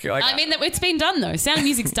 Like I mean, it's been done though. Sound and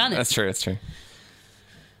Music's done it. That's true, that's true.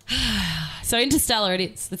 So Interstellar it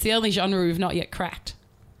is. It's the only genre we've not yet cracked.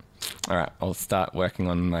 All right, I'll start working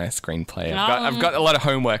on my screenplay. I've got a lot of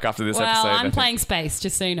homework after this episode. Well, I'm playing Space,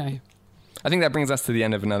 just so you know. I think that brings us to the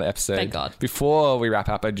end of another episode. Thank God. Before we wrap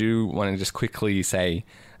up, I do want to just quickly say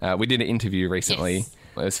we did an interview recently. Yes.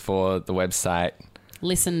 It was for the website.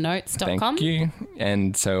 Listennotes.com. Thank you.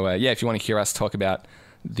 And so, if you want to hear us talk about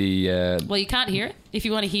the... well, you can't hear it. If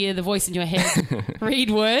you want to hear the voice in your head read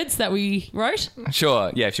words that we wrote.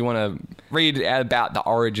 Sure. Yeah, if you want to read about the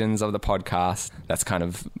origins of the podcast, that's kind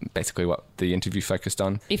of basically what the interview focused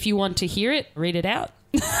on. If you want to hear it, read it out.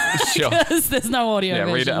 Sure. Because there's no audio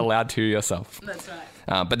version. Read it aloud to yourself. That's right.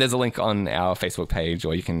 But there's a link on our Facebook page,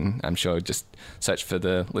 or you can, I'm sure, just search for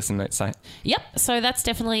the Listen Notes site. Yep. So that's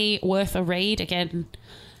definitely worth a read. Again,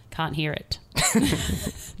 can't hear it.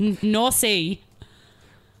 Nor see.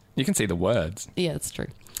 You can see the words. Yeah, that's true.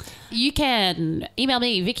 You can email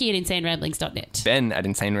me, Vicki at insaneramblings.net. Ben at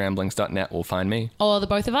insaneramblings.net will find me. Or the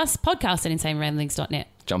both of us, podcast at insaneramblings.net.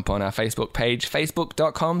 Jump on our Facebook page,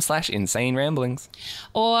 facebook.com/insaneramblings.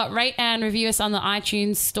 Or rate and review us on the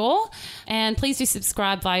iTunes store. And please do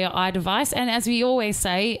subscribe via your iDevice. And as we always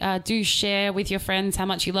say, do share with your friends how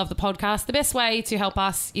much you love the podcast. The best way to help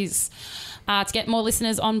us is to get more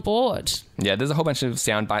listeners on board. Yeah, there's a whole bunch of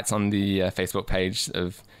sound bites on the Facebook page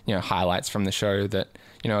of highlights from the show that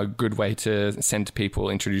a good way to send to people,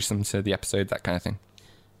 introduce them to the episode, that kind of thing.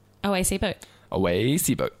 Away Seaboat. Away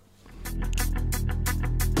Seaboat.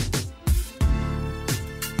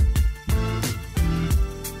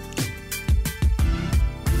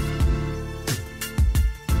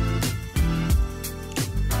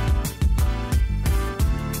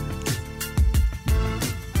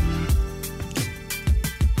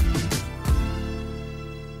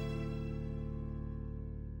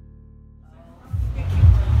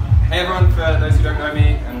 Hey everyone, for those who don't know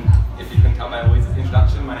me, and if you can tell by Louise's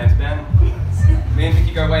introduction, my name's Ben.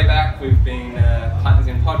 way back, we've been partners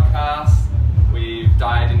in podcasts. We've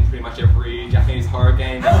died in pretty much every Japanese horror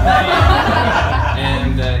game ever made.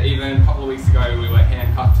 And even a couple of weeks ago, we were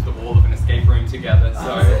handcuffed to the wall of an escape room together.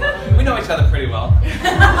 So we know each other pretty well.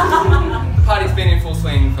 The party's been in full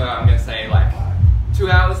swing for, I'm going to say, like 2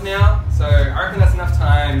 hours now. So I reckon that's enough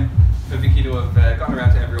time for Vicki to have gotten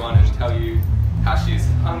around to everyone and tell you how she's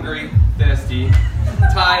hungry, thirsty,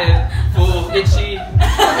 tired, full, itchy, in,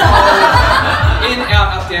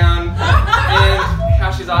 out, up, down, and how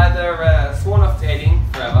she's either sworn off dating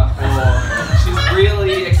forever or she's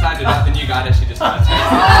really excited about the new guy that she just met.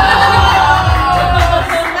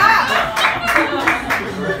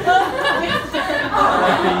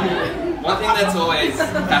 One thing that's always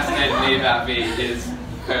fascinated me about V is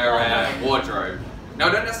her wardrobe. Now,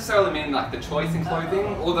 I don't necessarily mean like the choice in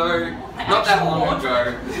clothing, although not that long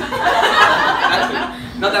ago,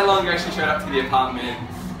 not that long ago she showed up to the apartment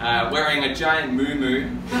wearing a giant moo-moo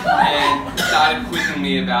and started quizzing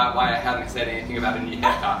me about why I hadn't said anything about a new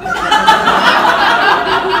haircut.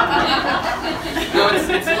 No,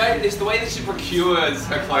 it's the way that she procures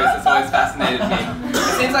her clothes that's always fascinated me.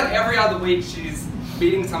 It seems like every other week she's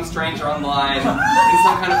meeting some stranger online in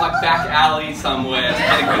some kind of like back alley somewhere to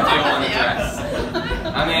get a good deal on a dress.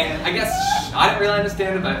 I mean, I guess I don't really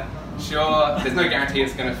understand it, but sure, there's no guarantee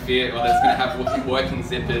it's going to fit or that it's going to have working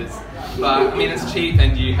zippers. But I mean, it's cheap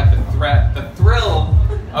and you have the thrill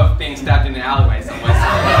of being stabbed in an alleyway somewhere. So,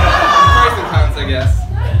 pros and cons, I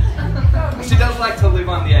guess. She does like to live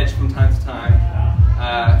on the edge from time to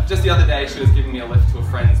time. Just the other day, she was giving me a lift to a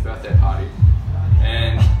friend's birthday party,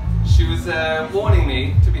 and she was warning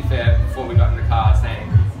me, to be fair, before we got in the car, saying,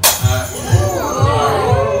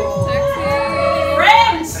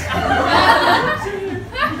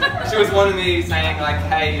 she was warning me, saying like,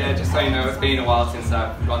 hey, just so you know, it's been a while since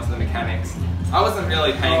I've gone to the mechanics. I wasn't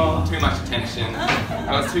really paying too much attention.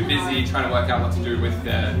 I was too busy trying to work out what to do with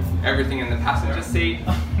everything in the passenger seat.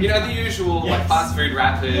 You know, the usual like fast food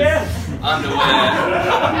wrappers, underwear,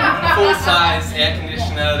 full-size air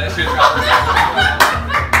conditioner that she was driving.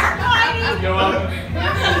 You're welcome.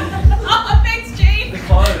 Oh, thanks, Gene.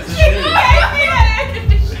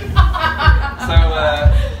 So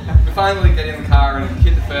we finally get in the car and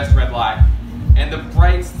hit the first red light, and the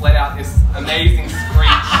brakes let out this amazing screech,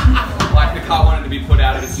 like the car wanted to be put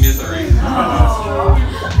out of its misery.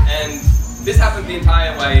 And this happened the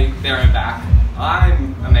entire way there and back.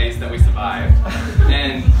 I'm amazed that we survived,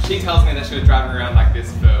 and she tells me that she was driving around like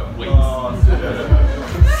this for weeks.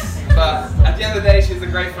 But at the end of the day, she's a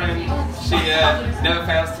great friend. She never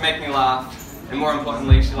fails to make me laugh, and more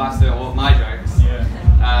importantly, she laughs at all of my jokes.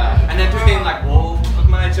 And I do mean like all of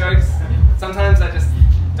my jokes. Sometimes I just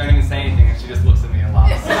don't even say anything, and she just looks at me and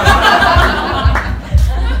laughs.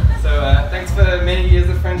 So thanks for many years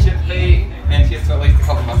of friendship, V, and here's to at least a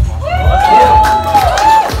couple months more.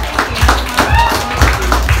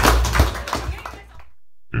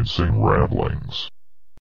 Insane Ramblings.